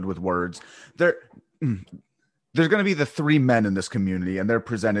mainly good with words, there mm, there's going to be the three men in this community, and they're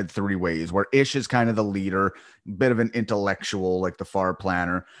presented three ways. Where Ish is kind of the leader, bit of an intellectual, like the far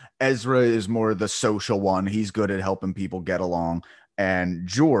planner. Ezra is more the social one. He's good at helping people get along. And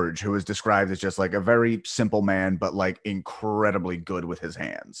George, who is described as just like a very simple man, but like incredibly good with his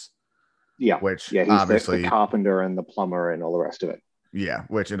hands, Yeah, which yeah, he's the obviously, carpenter and the plumber and all the rest of it. yeah,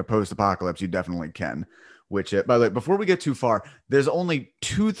 which in a post-apocalypse you definitely can. Which, by the way, before we get too far, there's only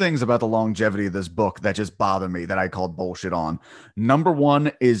two things about the longevity of this book that just bother me that I called bullshit on. Number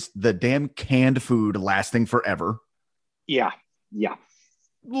one is the damn canned food lasting forever. Yeah, yeah,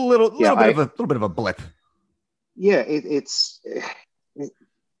 yeah. Little bit of a blip. Yeah, it's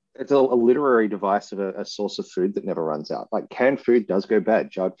a literary device of a source of food that never runs out. Like canned food does go bad,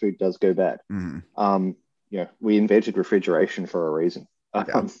 jarred food does go bad. Mm, We invented refrigeration for a reason.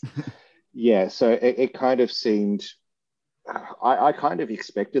 yeah. Yeah, so it kind of seemed. I kind of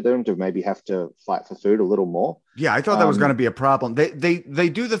expected them to maybe have to fight for food a little more. Yeah, I thought that was going to Um, be a problem. They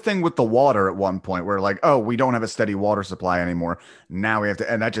do the thing with the water at one point where like, oh, we don't have a steady water supply anymore. Now we have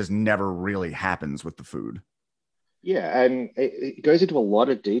to, and that just never really happens with the food. yeah, and it goes into a lot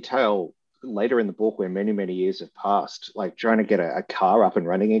of detail later in the book when many, many years have passed, like trying to get a car up and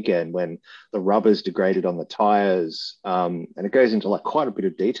running again when the rubber's degraded on the tires. And it goes into like quite a bit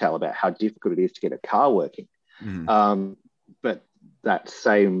of detail about how difficult it is to get a car working. Mhm. Um, but that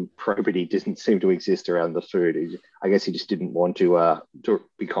same probity didn't seem to exist around the food. I guess he just didn't want to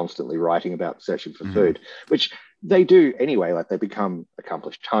be constantly writing about searching for Mhm. food, which they do anyway. Like they become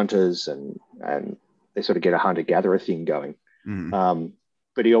accomplished hunters and they sort of get a hunter gatherer thing going. Mhm. Um,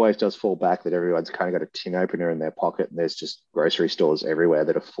 but he always does fall back that everyone's kind of got a tin opener in their pocket, and there's just grocery stores everywhere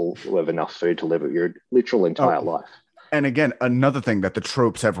that are full of enough food to live your literal Oh, entire life. and again, another thing that the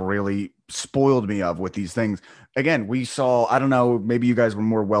tropes have really spoiled me of with these things. Again, we saw, I don't know, maybe you guys were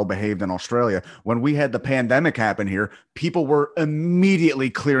more well behaved in Australia. When we had the pandemic happen here, people were immediately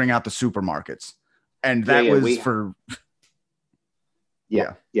clearing out the supermarkets. And Yeah, that yeah, was we for, Yeah,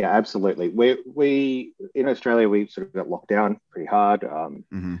 yeah. yeah, absolutely. We in Australia we sort of got locked down pretty hard.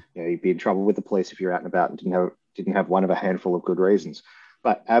 Hmm. You'd be in trouble with the police if you're out and about and didn't have one of a handful of good reasons.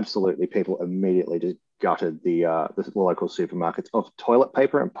 But absolutely, people immediately just gutted the local supermarkets of toilet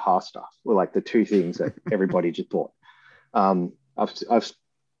paper and pasta were like the two things that everybody just bought. I've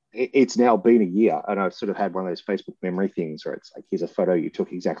it's now been a year, and I've sort of had one of those Facebook memory things where it's like, here's a photo you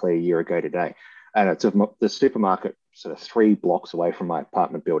took exactly a year ago today, and it's of the supermarket sort of 3 blocks away from my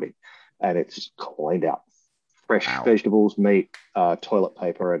apartment building, and it's just cleaned out, fresh Wow. vegetables, meat, toilet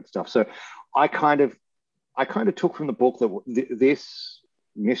paper, and stuff. So I kind of I kind of took from the book that this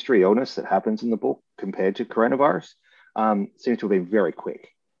mystery illness that happens in the book compared to coronavirus seems to have been very quick.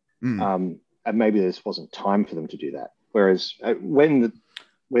 Mm. And maybe there just wasn't time for them to do that. Whereas when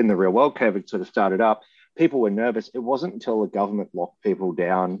the real world COVID sort of started up, people were nervous. It wasn't until the government locked people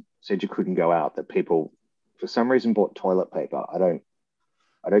down, said you couldn't go out, that people, for some reason, bought toilet paper. I don't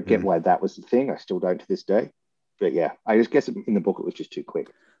get Mm. why that was the thing. I still don't to this day. But yeah, I just guess in the book it was just too quick.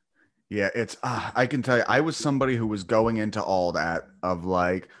 Yeah, it's I can tell you, I was somebody who was going into all that of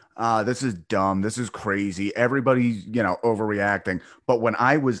like, this is dumb, this is crazy, everybody's, overreacting. But when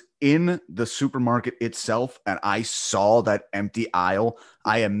I was in the supermarket itself and I saw that empty aisle,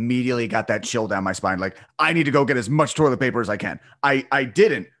 I immediately got that chill down my spine. Like, I need to go get as much toilet paper as I can. I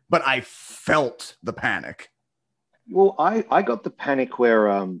didn't, but I felt the panic. Well, I got the panic where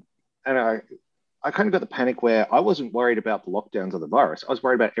and I kind of got the panic where I wasn't worried about the lockdowns of the virus. I was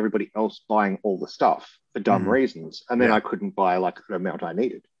worried about everybody else buying all the stuff for dumb Mhm. reasons, and then Yeah, I couldn't buy like the amount I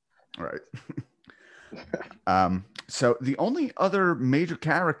needed. right. So the only other major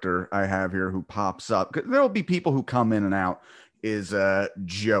character I have here who pops up, 'cause there'll be people who come in and out, is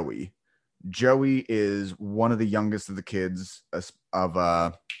Joey. Joey is one of the youngest of the kids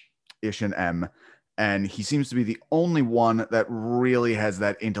of Ish and M, and he seems to be the only one that really has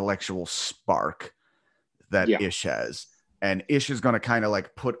that intellectual spark that Yeah, Ish has. And Ish is going to kind of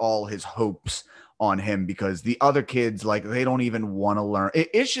like put all his hopes on him because the other kids, like, they don't even want to learn.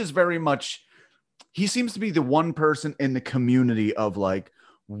 Ish is very much, he seems to be the one person in the community of like,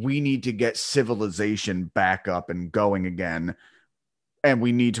 we need to get civilization back up and going again, and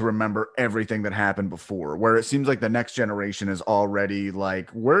we need to remember everything that happened before, where it seems like the next generation is already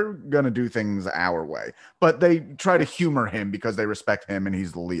like, we're going to do things our way, but they try to humor him because they respect him and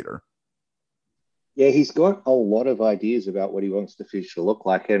he's the leader. yeah, he's got a lot of ideas about what he wants the future to look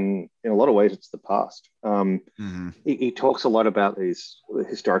like, and in a lot of ways, it's the past. Mm-hmm. He talks a lot about these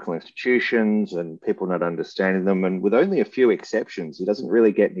historical institutions and people not understanding them, and with only a few exceptions, he doesn't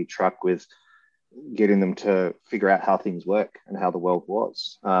really get any truck with getting them to figure out how things work and how the world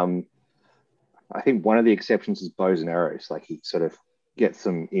was. I think one of the exceptions is bows and arrows. Like he sort of gets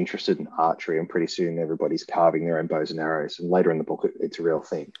them interested in archery, and pretty soon everybody's carving their own bows and arrows. And later in the book, it's a real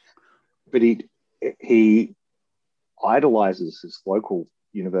thing. But he idolizes this local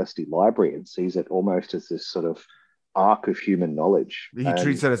university library and sees it almost as this sort of arc of human knowledge. He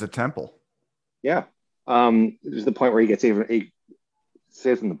treats And it as a temple. yeah, there's the point where he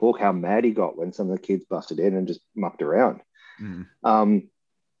says in the book how mad he got when some of the kids busted in and just mucked around. Mm. Um,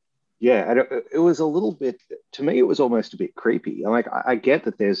 yeah, and it was a little bit, to me, it was almost a bit creepy. I'm like, I get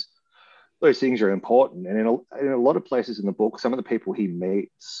that there's those things are important. And in a lot of places in the book, some of the people he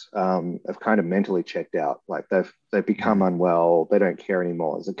meets have kind of mentally checked out. Like they've become Mm. unwell. They don't care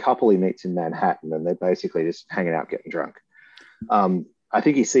anymore. There's a couple he meets in Manhattan, and they're basically just hanging out, getting drunk. I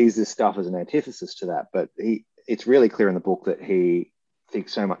think he sees this stuff as an antithesis to that, but it's really clear in the book that he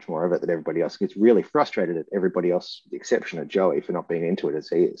thinks so much more of it than everybody else. Gets really frustrated at everybody else, the exception of Joey, for not being into it as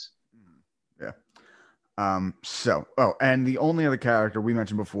he is. Yeah. And the only other character we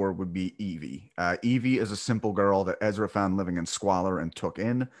mentioned before would be Evie. Evie is a simple girl that Ezra found living in squalor and took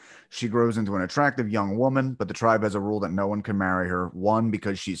in. She grows into an attractive young woman, but the tribe has a rule that no one can marry her. One,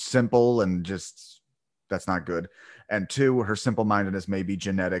 because she's simple and just that's not good. And two, her simple-mindedness may be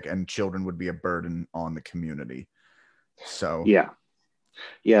genetic and children would be a burden on the community. So Yeah.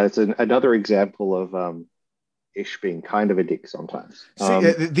 Yeah, it's another example of Ish being kind of a dick sometimes. See,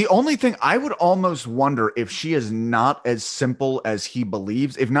 the only thing I would almost wonder if she is not as simple as he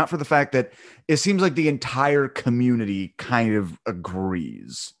believes, if not for the fact that it seems like the entire community kind of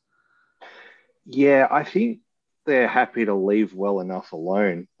agrees. Yeah, I think they're happy to leave well enough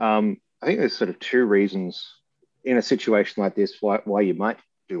alone. I think there's sort of two reasons in a situation like this why you might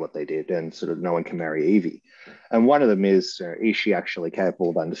do what they did and sort of no one can marry Evie. And one of them is she actually capable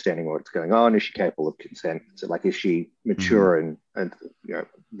of understanding what's going on? Is she capable of consent? So like, is she mature and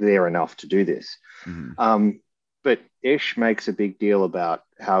there enough to do this? But Ish makes a big deal about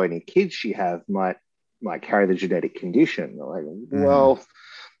how any kids she have might carry the genetic condition. Like, well,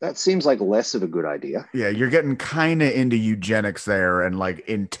 that seems like less of a good idea. Yeah, you're getting kind of into eugenics there and like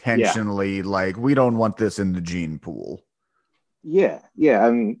intentionally like we don't want this in the gene pool. Yeah.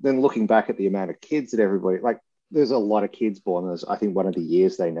 And then looking back at the amount of kids that everybody like, there's a lot of kids born. There's, I think one of the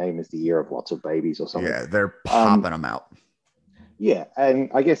years they name is the year of lots of babies or something. Yeah, they're popping them out. Yeah, and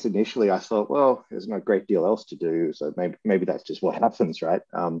I guess initially I thought, well, there's no great deal else to do, so maybe that's just what happens, right?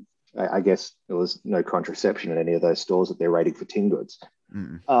 I guess there was no contraception in any of those stores that they're rating for tin goods.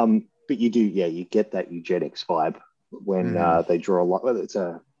 But you get that eugenics vibe when they draw a lot. Whether it's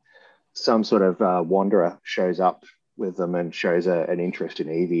some sort of wanderer shows up with them and shows an interest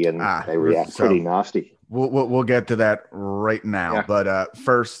in Evie, and they react pretty nasty. We'll get to that right now, yeah. But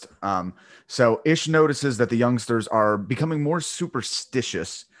first, so Ish notices that the youngsters are becoming more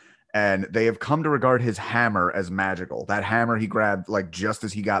superstitious, and they have come to regard his hammer as magical. That hammer he grabbed like just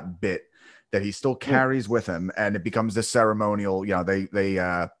as he got bit, that he still carries with him, and it becomes this ceremonial. You know,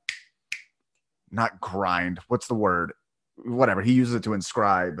 they not grind. What's the word? Whatever he uses it to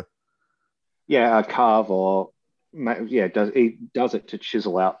inscribe. Yeah, carve or. Yeah, he does it to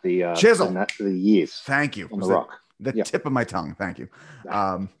chisel out the years. Thank you. On the rock. The tip of my tongue. Thank you.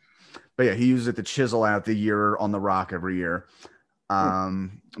 But yeah, he uses it to chisel out the year on the rock every year.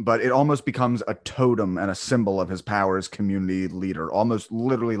 But it almost becomes a totem and a symbol of his power as community leader, almost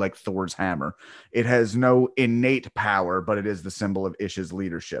literally like Thor's hammer. It has no innate power, but it is the symbol of Ish's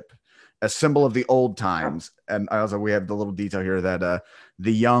leadership. A symbol of the old times. And also we have the little detail here that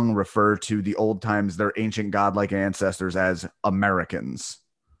the young refer to the old times, their ancient godlike ancestors, as Americans.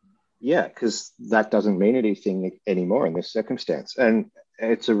 Yeah, because that doesn't mean anything anymore in this circumstance. And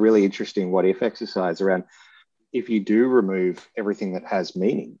it's a really interesting what if exercise around if you do remove everything that has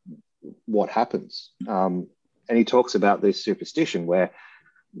meaning, what happens? And he talks about this superstition where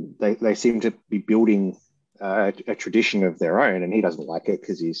they seem to be building a tradition of their own, and he doesn't like it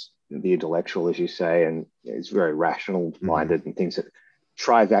because he's the intellectual, as you say, and is very rational minded and thinks that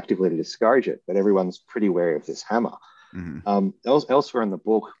tries actively to discourage it, but everyone's pretty wary of this hammer. Elsewhere in the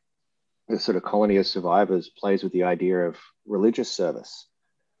book, the sort of colony of survivors plays with the idea of religious service,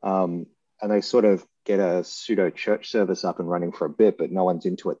 and they sort of get a pseudo church service up and running for a bit, but no one's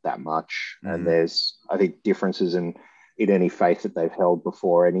into it that much. And there's, I think, differences in any faith that they've held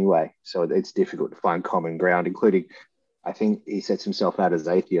before anyway. So it's difficult to find common ground, including, I think he sets himself out as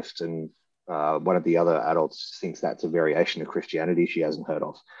atheist, and one of the other adults thinks that's a variation of Christianity she hasn't heard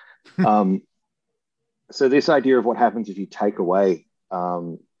of. So this idea of what happens if you take away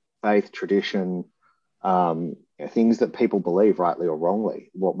faith, tradition, things that people believe rightly or wrongly,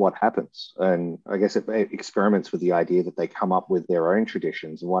 what happens? And I guess it experiments with the idea that they come up with their own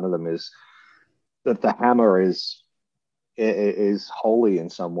traditions. And one of them is that the hammer is holy in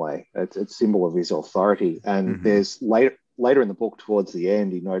some way. It's a symbol of his authority. And there's later in the book, towards the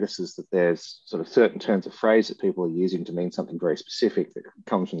end, he notices that there's sort of certain turns of phrase that people are using to mean something very specific that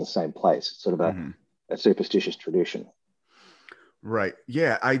comes from the same place. It's sort of a superstitious tradition. Right.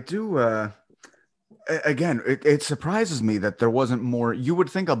 Yeah, I do. Again, it surprises me that there wasn't more. You would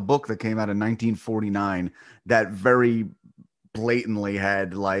think a book that came out in 1949 that very blatantly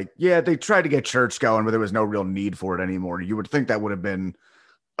had they tried to get church going, but there was no real need for it anymore. You would think that would have been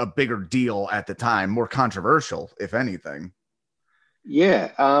a bigger deal at the time, more controversial, if anything.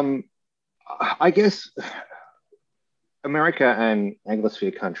 Yeah. I guess America and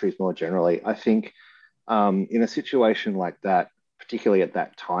Anglosphere countries more generally, I think in a situation like that, particularly at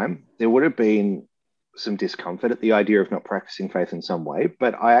that time, there would have been some discomfort at the idea of not practicing faith in some way,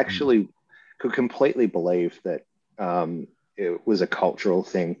 but I Mm. actually could completely believe that it was a cultural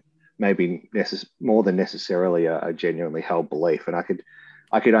thing, maybe more than necessarily a genuinely held belief. And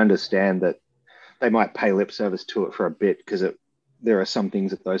I could understand that they might pay lip service to it for a bit because there are some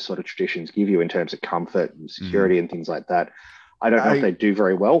things that those sort of traditions give you in terms of comfort and Mm. security and things like that. I don't know if they I do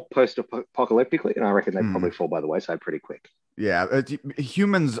very well post-apocalyptically, and I reckon they probably mm. fall by the wayside pretty quick. Yeah,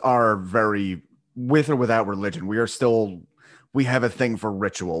 humans are very, with or without religion, we have a thing for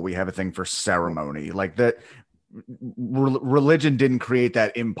ritual. We have a thing for ceremony. Like that, religion didn't create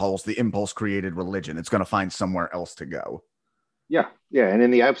that impulse. The impulse created religion. It's going to find somewhere else to go. Yeah, yeah, and in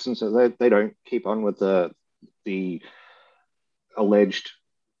the absence of that, they don't keep on with the alleged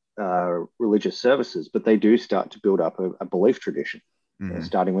religious services, but they do start to build up a belief tradition, Hmm.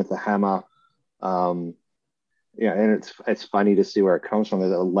 starting with the hammer. Um, yeah, and it's funny to see where it comes from.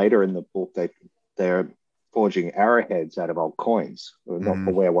 Later in the book, they're forging arrowheads out of old coins. They're not Hmm.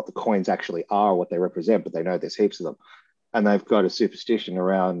 aware what the coins actually are, what they represent, but they know there's heaps of them. And they've got a superstition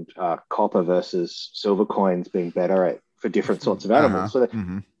around copper versus silver coins being better for different sorts of Uh-huh. animals. So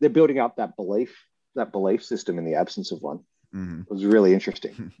Hmm. they're building up that belief system in the absence of one. Hmm. It was really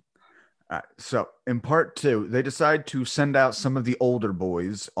interesting. So in part two, they decide to send out some of the older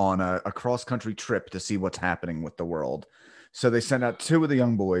boys on a cross-country trip to see what's happening with the world. So they send out two of the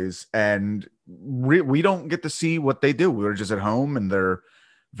young boys, and we don't get to see what they do. We're just at home, and they're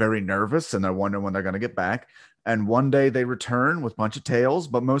very nervous, and they're wondering when they're going to get back. And one day they return with a bunch of tales,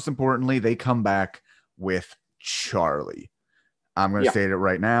 but most importantly, they come back with Charlie. I'm going to Yeah, state it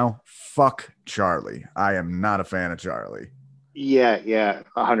right now. Fuck Charlie. I am not a fan of Charlie. yeah,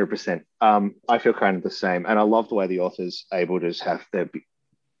 100%. I feel kind of the same, and I love the way the author's able to just have there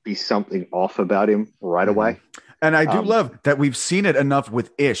be something off about him right Mhm. away. And I do Um, love that we've seen it enough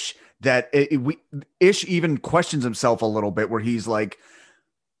with Ish that Ish even questions himself a little bit, where he's like,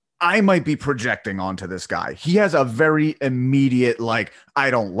 I might be projecting onto this guy. He has a very immediate, like, I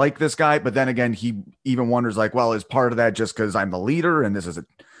don't like this guy. But then again, he even wonders, like, well, is part of that just because I'm the leader and this is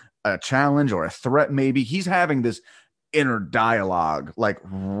a challenge or a threat? Maybe he's having this inner dialogue like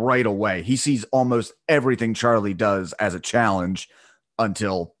right away. He sees almost everything Charlie does as a challenge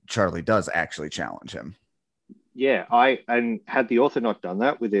until Charlie does actually challenge him. yeah, and had the author not done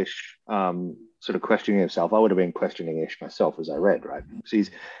that with Ish, sort of questioning himself, I would have been questioning Ish myself as I read, right? So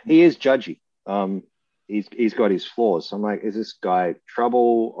he is judgy. He's got his flaws. So I'm like, is this guy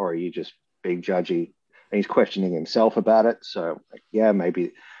trouble or are you just being judgy? And he's questioning himself about it. So like, yeah,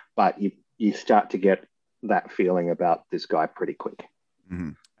 maybe, but you start to get that feeling about this guy pretty quick.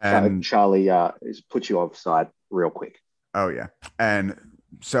 Mhm. And Charlie puts you offside real quick. oh yeah, and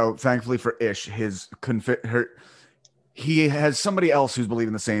so thankfully for Ish, he has somebody else who's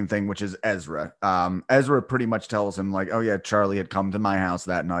believing the same thing, which is Ezra. Ezra pretty much tells him like, oh yeah, Charlie had come to my house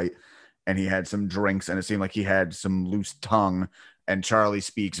that night, and he had some drinks, and it seemed like he had some loose tongue. And Charlie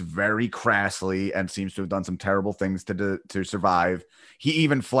speaks very crassly and seems to have done some terrible things to survive. He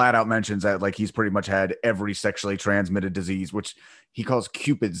even flat out mentions that like he's pretty much had every sexually transmitted disease, which he calls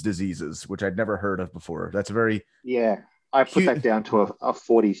Cupid's diseases, which I'd never heard of before. That's a very Yeah, I put that cute. down to a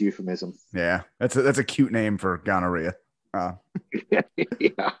 40s euphemism. Yeah, that's a cute name for gonorrhea. Uh,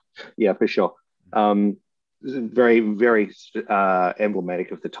 Yeah, yeah, for sure. Very, very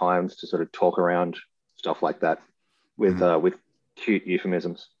emblematic of the times to sort of talk around stuff like that mhm. with cute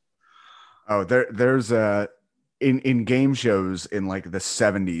euphemisms. Oh, there's in game shows in like the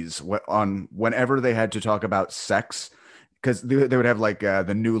 70s on whenever they had to talk about sex, because they would have like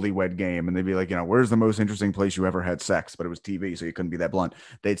the newlywed game, and they'd be like, where's the most interesting place you ever had sex? But it was TV, so you couldn't be that blunt.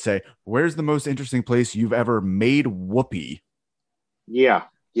 They'd say, where's the most interesting place you've ever made whoopee? Yeah,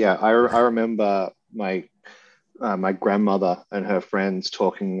 yeah. I remember my grandmother and her friends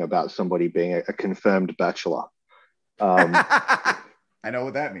talking about somebody being a confirmed bachelor. Um, I know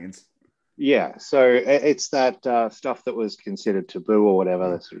what that means. yeah, so it's that stuff that was considered taboo or whatever.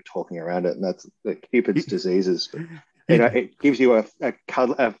 They're sort of talking around it, and that's the Cupid's He, diseases. he It gives you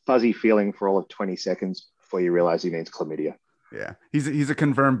a fuzzy feeling for all of 20 seconds before you realize he means chlamydia. Yeah, he's a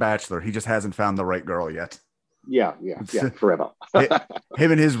confirmed bachelor. He just hasn't found the right girl yet. Yeah, yeah, yeah, forever.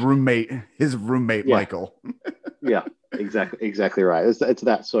 Him and his roommate Yeah, Michael. yeah, exactly right. It's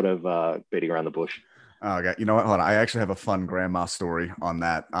that sort of beating around the bush. Oh, okay. You know what? Hold on. I actually have a fun grandma story on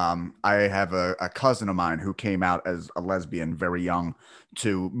that. I have a cousin of mine who came out as a lesbian very young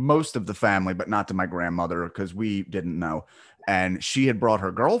to most of the family, but not to my grandmother because we didn't know. And she had brought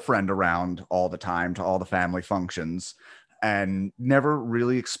her girlfriend around all the time to all the family functions and never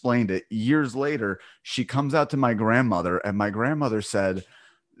really explained it. Years later, she comes out to my grandmother, and my grandmother said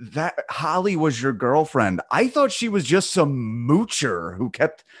that Holly was your girlfriend. I thought she was just some moocher who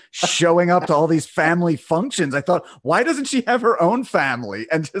kept showing up to all these family functions. I thought, why doesn't she have her own family?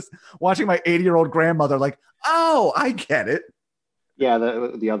 And just watching my 80-year-old grandmother, like, oh, I get it. Yeah,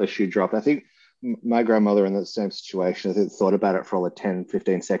 the other shoe dropped. I think my grandmother in the same situation, I think, thought about it for like 10,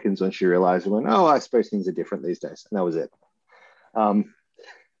 15 seconds when she realized, went, oh, I suppose things are different these days. And that was it. Um,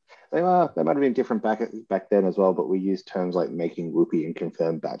 they might have been different back then as well, but we used terms like making whoopee and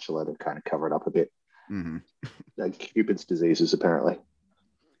confirmed bachelor to kind of cover it up a bit. Mm-hmm. Like Cupid's diseases, apparently.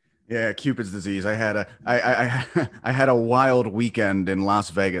 Yeah, Cupid's disease. I had a wild weekend in Las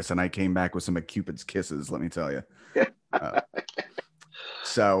Vegas, and I came back with some of Cupid's kisses. Let me tell you.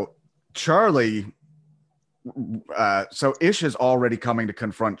 So Charlie, so Ish is already coming to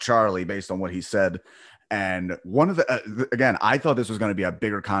confront Charlie based on what he said. And one of again, I thought this was going to be a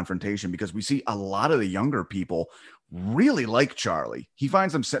bigger confrontation because we see a lot of the younger people really like Charlie. He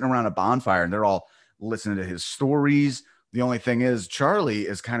finds them sitting around a bonfire and they're all listening to his stories. The only thing is, Charlie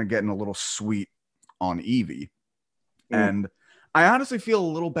is kind of getting a little sweet on Evie. And I honestly feel a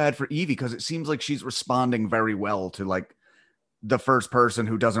little bad for Evie because it seems like she's responding very well to like the first person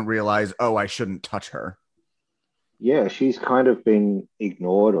who doesn't realize, oh, I shouldn't touch her. Yeah, she's kind of been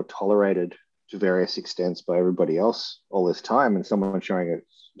ignored or tolerated to various extents by everybody else all this time, and someone showing her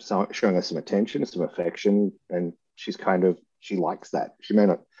some attention, some affection, and she likes that. She may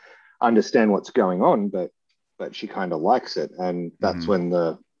not understand what's going on, but she kind of likes it, and that's when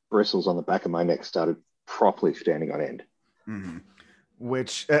the bristles on the back of my neck started properly standing on end. Mm-hmm.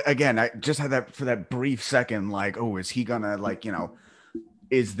 Which again, I just had that for that brief second, like, oh, is he gonna like,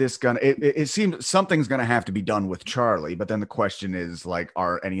 is this gonna it seems something's gonna have to be done with Charlie, but then the question is like,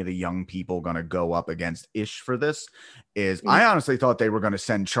 are any of the young people gonna go up against Ish for this? I honestly thought they were gonna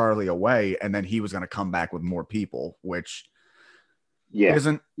send Charlie away and then he was gonna come back with more people, which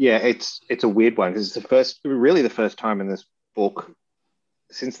isn't. Yeah, it's a weird one because it's the first time in this book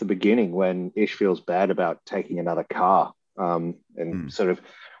since the beginning when Ish feels bad about taking another car, and sort of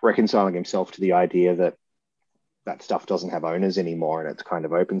reconciling himself to the idea that stuff doesn't have owners anymore and it's kind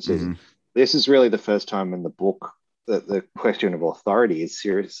of open season. This is really the first time in the book that the question of authority has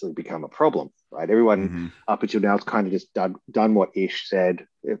seriously become a problem, right? Everyone up until now has kind of just done what Ish said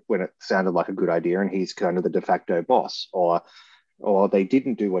when it sounded like a good idea, and he's kind of the de facto boss, or they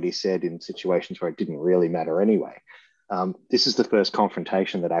didn't do what he said in situations where it didn't really matter anyway. This is the first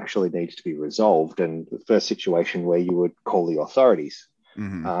confrontation that actually needs to be resolved, and the first situation where you would call the authorities,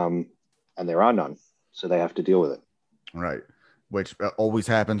 and there are none, so they have to deal with it. Right, which always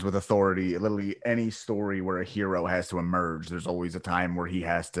happens with authority. Literally any story where a hero has to emerge, there's always a time where he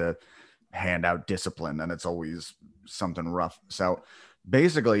has to hand out discipline, and it's always something rough. So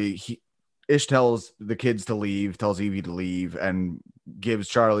basically, Ish tells the kids to leave, tells Evie to leave, and gives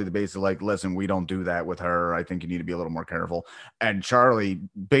Charlie the basic, like, listen, we don't do that with her. I think you need to be a little more careful. And Charlie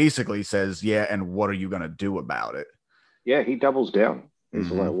basically says, yeah, and what are you going to do about it? Yeah, he doubles down. He's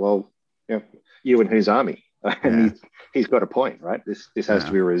like, well, you and whose army? And he's got a point, right? This has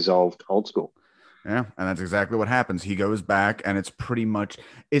to be resolved old school. Yeah, and that's exactly what happens. He goes back, and it's pretty much.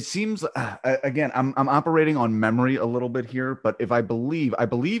 It seems again, I'm operating on memory a little bit here, but if I believe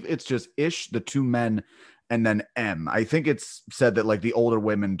it's just Ish, the two men, and then M. I think it's said that like the older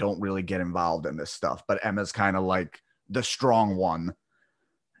women don't really get involved in this stuff, but Emma's kind of like the strong one,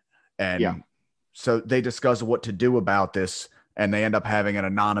 and so they discuss what to do about this, and they end up having an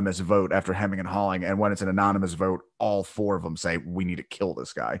anonymous vote after hemming and hawing. And when it's an anonymous vote, all four of them say we need to kill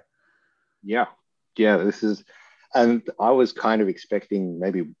this guy. Yeah, this is, and I was kind of expecting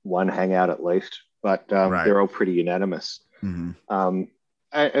maybe one hangout at least, but they're all pretty unanimous. And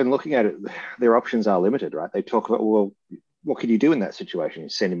looking at it, their options are limited, right? They talk about, well, what could you do in that situation? You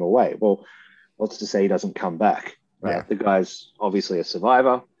send him away. Well, what's to say he doesn't come back, right? Yeah. The guy's obviously a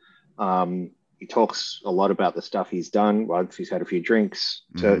survivor. He talks a lot about the stuff he's done once he's had a few drinks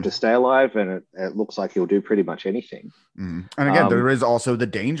to stay alive, and it looks like he'll do pretty much anything. And again, there is also the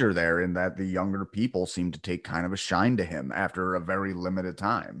danger there in that the younger people seem to take kind of a shine to him after a very limited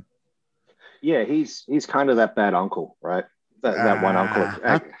time. Yeah, he's kind of that bad uncle, right? That one uncle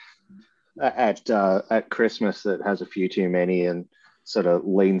at Christmas that has a few too many and sort of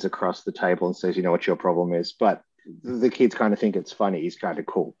leans across the table and says, "You know what your problem is," but the kids kind of think it's funny. He's kind of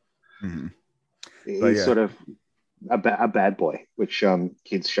cool. He's sort of a bad boy, which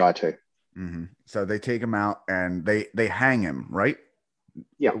kids shy to. So they take him out and they hang him, right?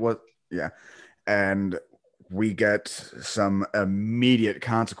 Yeah. And we get some immediate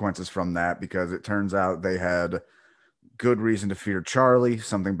consequences from that because it turns out they had good reason to fear Charlie.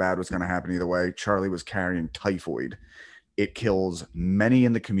 Something bad was going to happen either way. Charlie was carrying typhoid. It kills many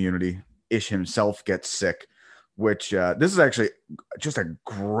in the community. Ish himself gets sick, which this is actually just a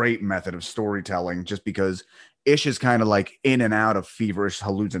great method of storytelling, just because Ish is kind of like in and out of feverish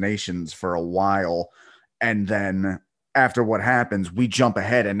hallucinations for a while. And then after what happens, we jump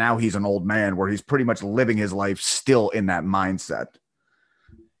ahead, and now he's an old man where he's pretty much living his life still in that mindset.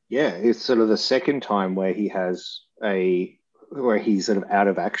 Yeah, it's sort of the second time where he's sort of out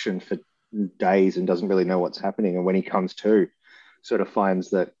of action for days and doesn't really know what's happening. And when he comes to, sort of finds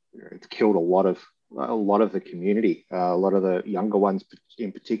that it's killed a lot of the community, a lot of the younger ones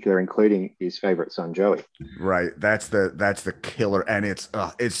in particular, including his favorite son Joey. Right. That's the killer. And it's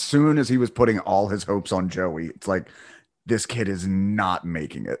as soon as he was putting all his hopes on Joey, it's like this kid is not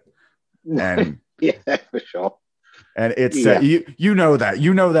making it. And Yeah, for sure. and it's Yeah, you know that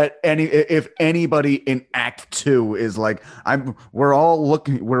if anybody in Act 2 is like, we're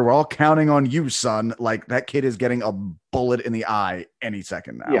all counting on you, son. Like, that kid is getting a bullet in the eye any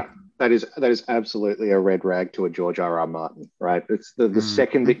second now. yeah. That is absolutely a red rag to a George R. R. Martin, right? It's the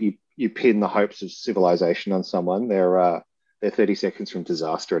second that you pin the hopes of civilization on someone, they're 30 seconds from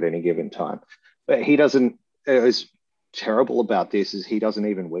disaster at any given time. But he doesn't. It's terrible about this is he doesn't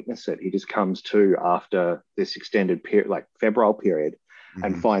even witness it. He just comes to after this extended period, like febrile period,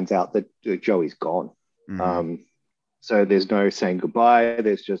 and finds out that Joey's gone. So there's no saying goodbye.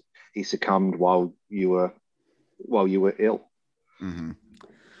 There's just he succumbed while you were ill.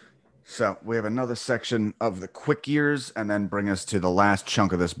 So we have another section of the quick years, and then bring us to the last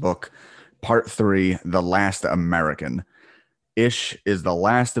chunk of this book, part 3, The Last American. Ish is the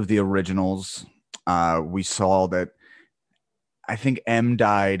last of the originals. We saw that I think M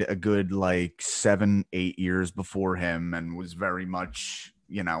died a good like 7-8 years before him, and was very much,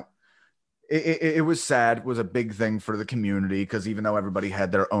 it was sad. It was a big thing for the community, because even though everybody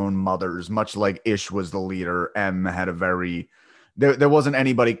had their own mothers, much like Ish was the leader, M had a very there wasn't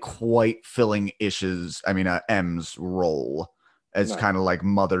anybody quite filling M's role as kind of like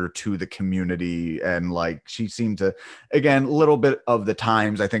mother to the community. And like, she seemed to, again, a little bit of the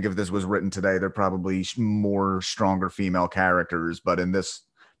times, I think if this was written today, they're probably more stronger female characters, but in this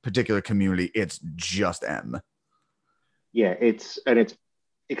particular community, it's just M. Yeah, it's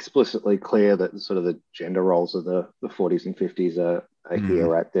explicitly clear that sort of the gender roles of the 40s and 50s are here,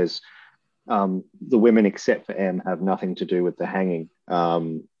 right? There's the women, except for M, have nothing to do with the hanging.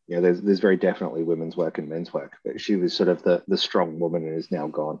 There's very definitely women's work and men's work, but she was sort of the strong woman and is now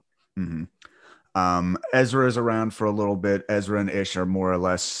gone. Ezra is around for a little bit. Ezra and Ish are more or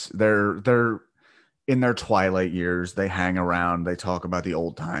less, they're in their twilight years. They hang around, they talk about the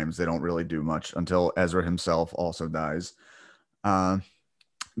old times. They don't really do much until Ezra himself also dies.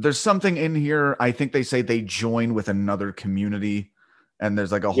 There's something in here, I think they say they join with another community, and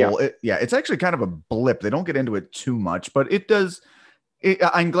there's like a whole it's actually kind of a blip. They don't get into it too much, but it does.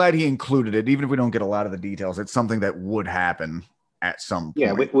 I'm glad he included it, even if we don't get a lot of the details. It's something that would happen at some point.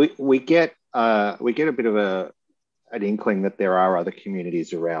 Yeah, we get a bit of an inkling that there are other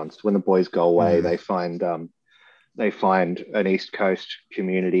communities around. So when the boys go away, they find an East Coast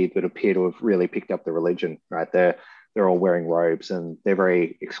community that appear to have really picked up the religion. Right, they're all wearing robes and they're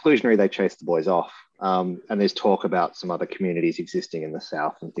very exclusionary. They chase the boys off. And there's talk about some other communities existing in the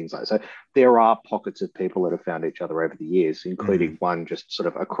South and things like that. So there are pockets of people that have found each other over the years, including one just sort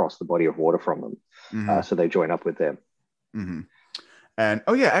of across the body of water from them. So they join up with them. And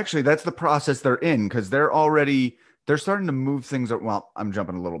actually, that's the process they're in, because they're starting to move things. Well, I'm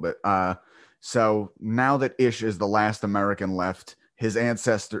jumping a little bit. So now that Ish is the last American left, his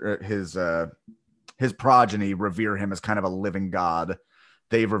ancestor, his progeny revere him as kind of a living god.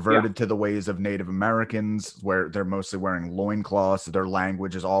 They've reverted to the ways of Native Americans, where they're mostly wearing loincloths. Their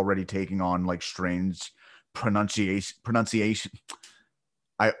language is already taking on like strange pronunciation.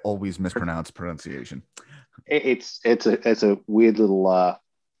 I always mispronounce pronunciation. It's a weird little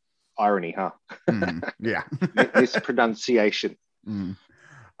irony, huh? Yeah. Mispronunciation.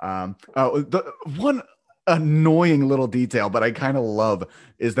 The one annoying little detail, but I kind of love,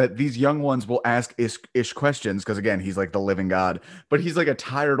 is that these young ones will ask Ish questions, because again, he's like the living god, but he's like a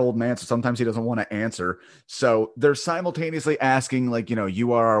tired old man, so sometimes he doesn't want to answer. So they're simultaneously asking, like,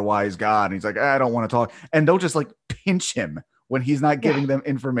 you are our wise god, and he's like, I don't want to talk, and they'll just like pinch him when he's not giving them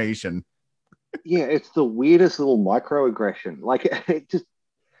information. Yeah, it's the weirdest little microaggression. Like,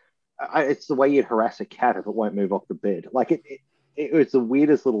 it's the way you'd harass a cat if it won't move off the bed. Like, it's the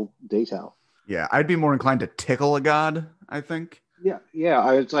weirdest little detail. Yeah, I'd be more inclined to tickle a god, I think. Yeah.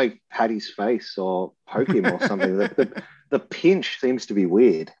 I would say pat his face or poke him or something. The pinch seems to be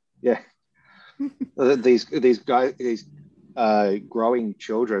weird. Yeah. These guys, these growing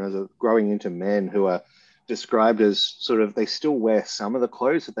children, growing into men who are described as sort of they still wear some of the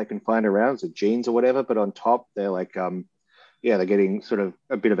clothes that they can find around, so jeans or whatever, but on top they're like they're getting sort of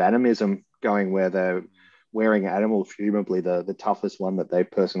a bit of animism going where they're wearing animals, presumably the toughest one that they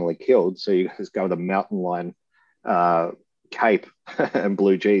personally killed. So you just go with a mountain lion cape and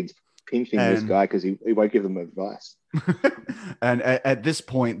blue jeans, pinching this And guy because he won't give them advice. and at this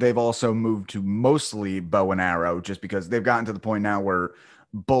point, they've also moved to mostly bow and arrow, just because they've gotten to the point now where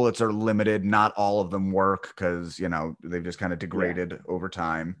bullets are limited. Not all of them work because they've just kind of degraded over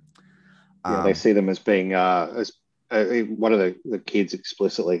time. Yeah, they see them as being as one of the kids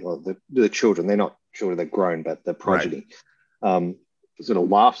explicitly, or the children. They're not children; they're grown, but the progeny. Right. Sort of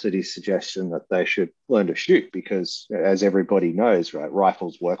laughs at his suggestion that they should learn to shoot because, as everybody knows, right,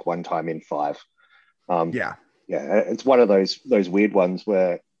 rifles work one time in five. Yeah, it's one of those weird ones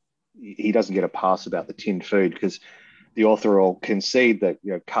where he doesn't get a pass about the tinned food because the author will concede that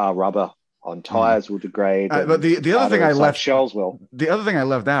car rubber on tires will degrade. But the other thing I left shells will. The other thing I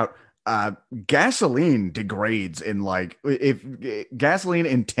left out. Gasoline degrades in if gasoline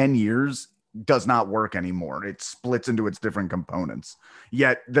in 10 years does not work anymore. It splits into its different components.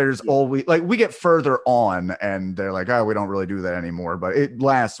 Yet there's always we get further on and they're like, oh, we don't really do that anymore, but it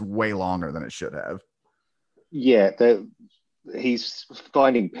lasts way longer than it should have. Yeah, he's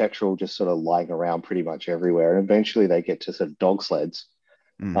finding petrol just sort of lying around pretty much everywhere. And eventually they get to sort of dog sleds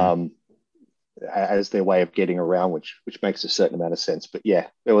as their way of getting around, which makes a certain amount of sense. But yeah,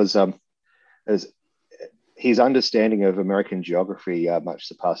 there was as his understanding of American geography much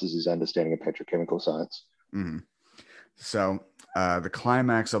surpasses his understanding of petrochemical science. Mm-hmm. So the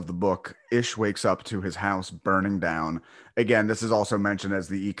climax of the book, Ish wakes up to his house burning down. Again, this is also mentioned as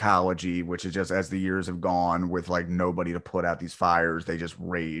the ecology, which is just as the years have gone with nobody to put out these fires, they just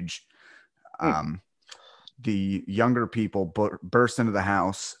rage. The younger people burst into the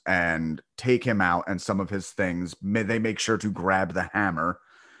house and take him out and some of his things. They make sure to grab the hammer.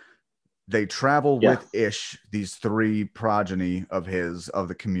 They travel with Ish, these three progeny of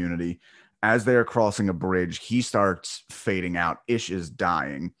the community. As they are crossing a bridge, he starts fading out. Ish is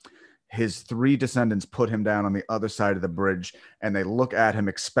dying. His three descendants put him down on the other side of the bridge, and they look at him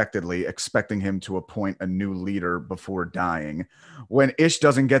expectantly, expecting him to appoint a new leader before dying. When Ish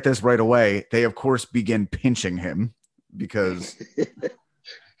doesn't get this right away, they, of course, begin pinching him because...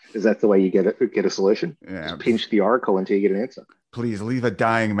 Is that the way you get a solution? Yeah. Just pinch the oracle until you get an answer. Please leave a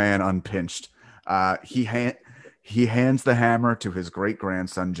dying man unpinched. He hands the hammer to his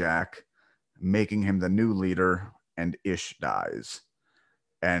great-grandson, Jack, making him the new leader, and Ish dies.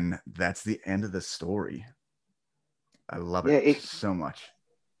 And that's the end of the story. I love it so much.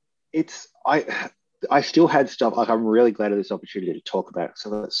 I still had stuff. I'm really glad of this opportunity to talk about it. So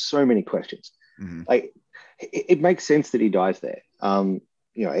there's so many questions. Mm-hmm. It makes sense that he dies there.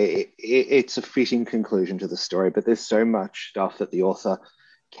 It's a fitting conclusion to the story, but there's so much stuff that the author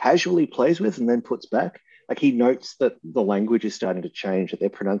casually plays with and then puts back. He notes that the language is starting to change, that their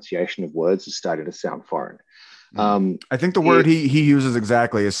pronunciation of words is starting to sound foreign. I think the word he uses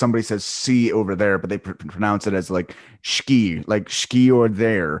exactly is somebody says "see" over there, but they pronounce it as "ski," like "ski" or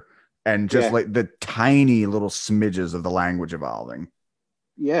there, and just the tiny little smidges of the language evolving.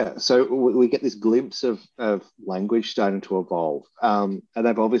 Yeah, so we get this glimpse of language starting to evolve, and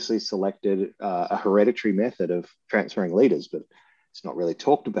they've obviously selected a hereditary method of transferring leaders, but it's not really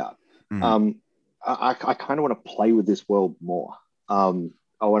talked about. Mm-hmm. I kind of want to play with this world more. I want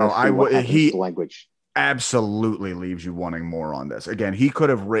to see what happens to the language. Absolutely leaves you wanting more on this. Again, he could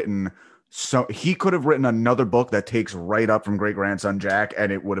have written another book that takes right up from Great Grandson Jack,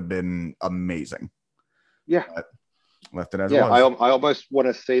 and it would have been amazing. Yeah, but left it as it was. I almost want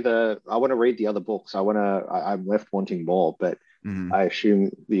to see I want to read the other books. I'm left wanting more, but I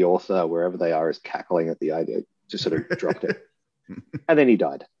assume the author, wherever they are, is cackling at the idea. Just sort of dropped it, and then he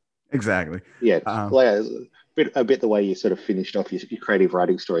died. Exactly. Yeah, a bit the way you sort of finished off your creative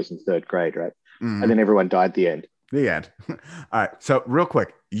writing stories in third grade, right? And then everyone died at the end. The end. All right. So real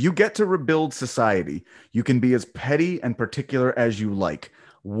quick, you get to rebuild society. You can be as petty and particular as you like.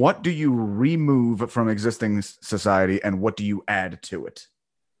 What do you remove from existing society and what do you add to it?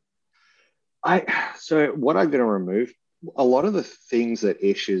 So what I'm going to remove, a lot of the things that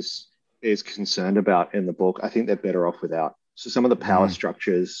Ish is concerned about in the book, I think they're better off without. So some of the power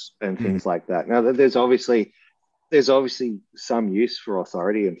structures and things like that. Now, there's obviously some use for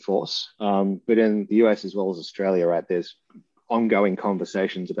authority and force, but in the US as well as Australia, right, there's ongoing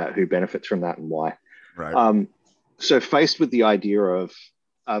conversations about who benefits from that and why. Right. So faced with the idea of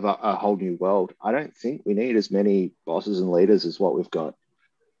a whole new world, I don't think we need as many bosses and leaders as what we've got.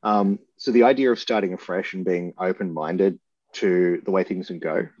 So the idea of starting afresh and being open-minded to the way things can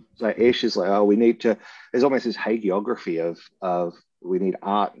go. So Ish is like, oh, we need to. There's almost this hagiography of we need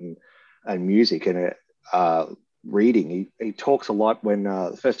art and music and reading. He talks a lot when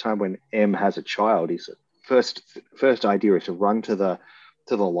the first time when M has a child, his first idea is to run to the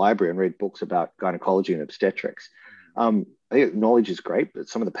library and read books about gynecology and obstetrics. I think knowledge is great, but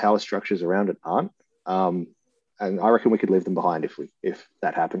some of the power structures around it aren't. And I reckon we could leave them behind if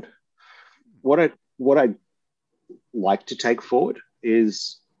that happened. What I like to take forward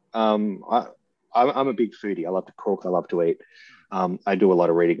is I'm a big foodie. I love to cook. I love to eat. I do a lot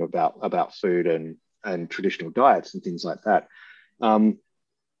of reading about food and traditional diets and things like that.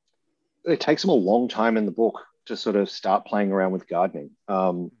 It takes them a long time in the book to sort of start playing around with gardening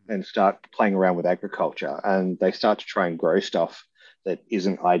and start playing around with agriculture. And they start to try and grow stuff that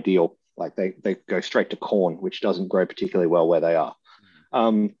isn't ideal. Like they go straight to corn, which doesn't grow particularly well where they are.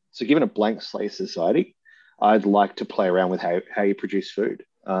 So given a blank slate society, I'd like to play around with how you produce food.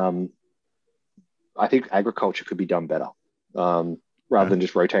 I think agriculture could be done better rather than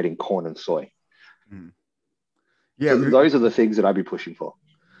just rotating corn and soy. Yeah, so those are the things that I'd be pushing for.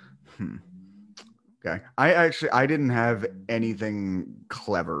 Okay. I didn't have anything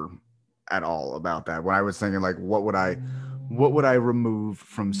clever at all about that. When I was thinking like what would I remove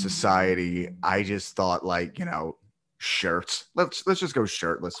from society? I just thought like, shirts. Let's just go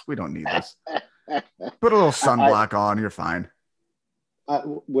shirtless. We don't need this. Put a little sunblock on, you're fine.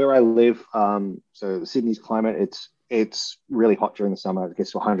 Where I live, so Sydney's climate, it's really hot during the summer. It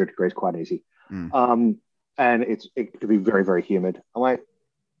gets to 100 degrees quite easy. And it could be very, very humid. I'm like,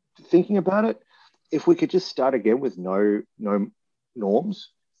 thinking about it, if we could just start again with no norms,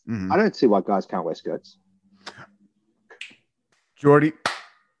 I don't see why guys can't wear skirts. Geordie.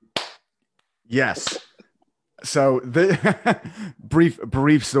 Yes. So the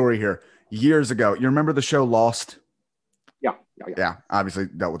brief story here. Years ago, you remember the show Lost? Yeah. Obviously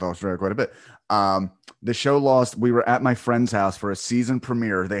dealt with Australia quite a bit. The show Lost, we were at my friend's house for a season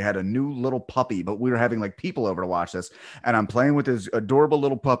premiere. They had a new little puppy, but we were having like people over to watch this. And I'm playing with this adorable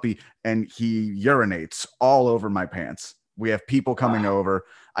little puppy and he urinates all over my pants. We have people coming over.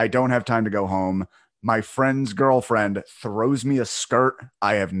 I don't have time to go home. My friend's girlfriend throws me a skirt.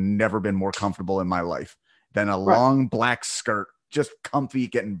 I have never been more comfortable in my life than a long black skirt, just comfy,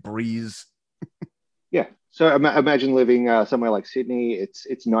 getting breeze. Yeah. So imagine living somewhere like Sydney.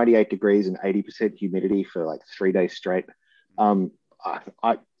 It's 98 degrees and 80% humidity for like 3 days straight.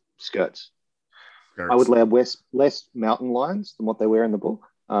 Skirts. I would wear less mountain lions than what they wear in the book,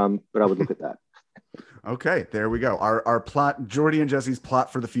 but I would look at that. Okay, there we go. Our plot, Geordie and Jesse's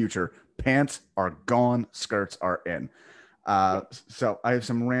plot for the future. Pants are gone, skirts are in. So I have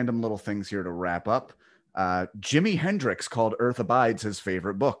some random little things here to wrap up. Jimi Hendrix called Earth Abides his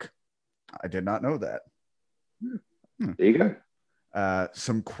favorite book. I did not know that. There you go.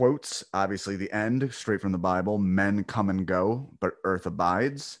 Some quotes, obviously the end, straight from the Bible. Men come and go, but Earth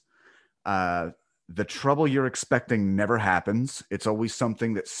abides. The trouble you're expecting never happens. It's always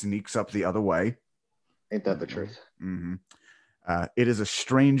something that sneaks up the other way. Ain't that the truth? It is a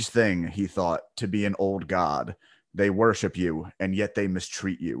strange thing, he thought, to be an old god. They worship you, and yet they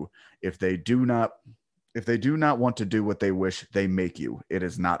mistreat you. If they do not want to do what they wish, they make you. It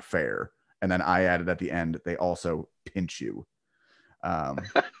is not fair. And then I added at the end, they also pinch you.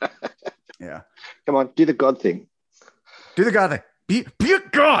 Yeah. Come on, do the God thing. Do the God thing. Be a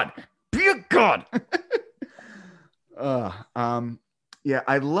god. Be a god. Yeah,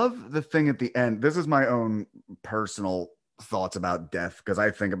 I love the thing at the end. This is my own personal thoughts about death because I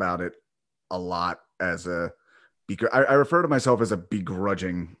think about it a lot as I refer to myself as a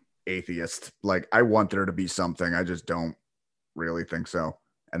begrudging atheist. Like I want there to be something. I just don't really think so.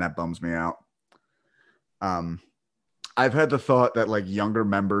 And that bums me out. I've had the thought that like younger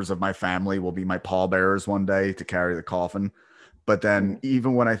members of my family will be my pallbearers one day to carry the coffin. But then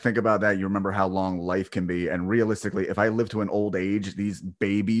even when I think about that, you remember how long life can be. And realistically, if I live to an old age, these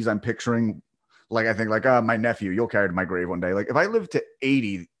babies I'm picturing, like I think like, my nephew, you'll carry to my grave one day. Like if I live to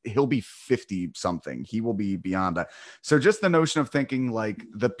 80, he'll be 50 something. He will be beyond that. So just the notion of thinking like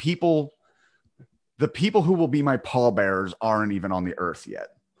the people who will be my pallbearers aren't even on the earth yet.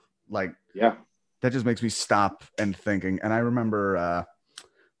 Like, yeah, that just makes me stop and thinking. And I remember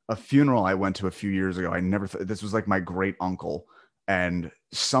a funeral I went to a few years ago. This was like my great uncle, and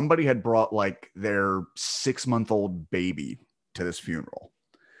somebody had brought like their 6-month-old baby to this funeral,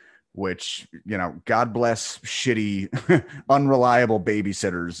 which, God bless shitty, unreliable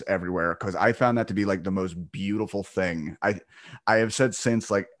babysitters everywhere. Cause I found that to be like the most beautiful thing. I have said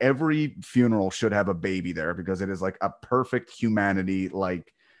since like every funeral should have a baby there because it is like a perfect humanity.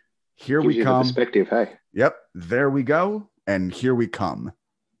 Like, here Gives we come. Perspective, hey. Yep, there we go. and here we come.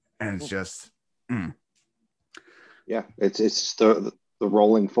 And it's just, yeah, it's just the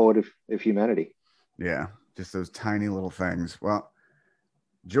rolling forward of humanity. yeah, just those tiny little things. Well,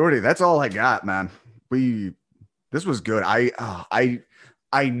 Geordie, that's all I got, man. This was good. I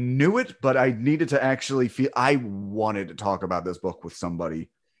knew it, but I needed to actually feel. I wanted to talk about this book with somebody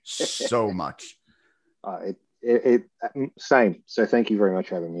so much. Same. So thank you very much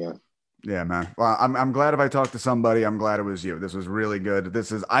for having me on. Yeah, man. Well, I'm glad if I talked to somebody, I'm glad it was you. This was really good.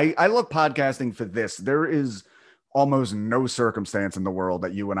 I love podcasting for this. There is almost no circumstance in the world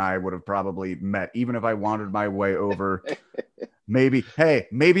that you and I would have probably met, even if I wandered my way over. Maybe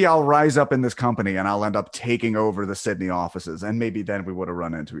I'll rise up in this company and I'll end up taking over the Sydney offices, and maybe then we would have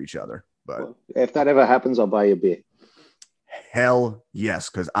run into each other. But well, if that ever happens, I'll buy you a beer. Hell yes,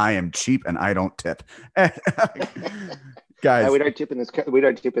 because I am cheap and I don't tip. Guys, we don't tip in this. We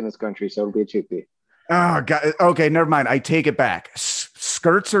don't tip in this country, so it'll be a cheap beer. Oh, God. Okay, never mind. I take it back.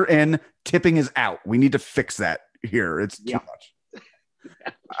 Skirts are in, tipping is out. We need to fix that here. It's too much.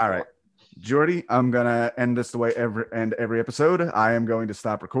 All right, Geordie, I'm gonna end this the way every episode. I am going to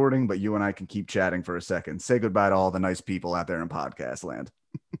stop recording, but you and I can keep chatting for a second. Say goodbye to all the nice people out there in podcast land.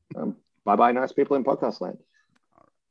 Bye, nice people in podcast land.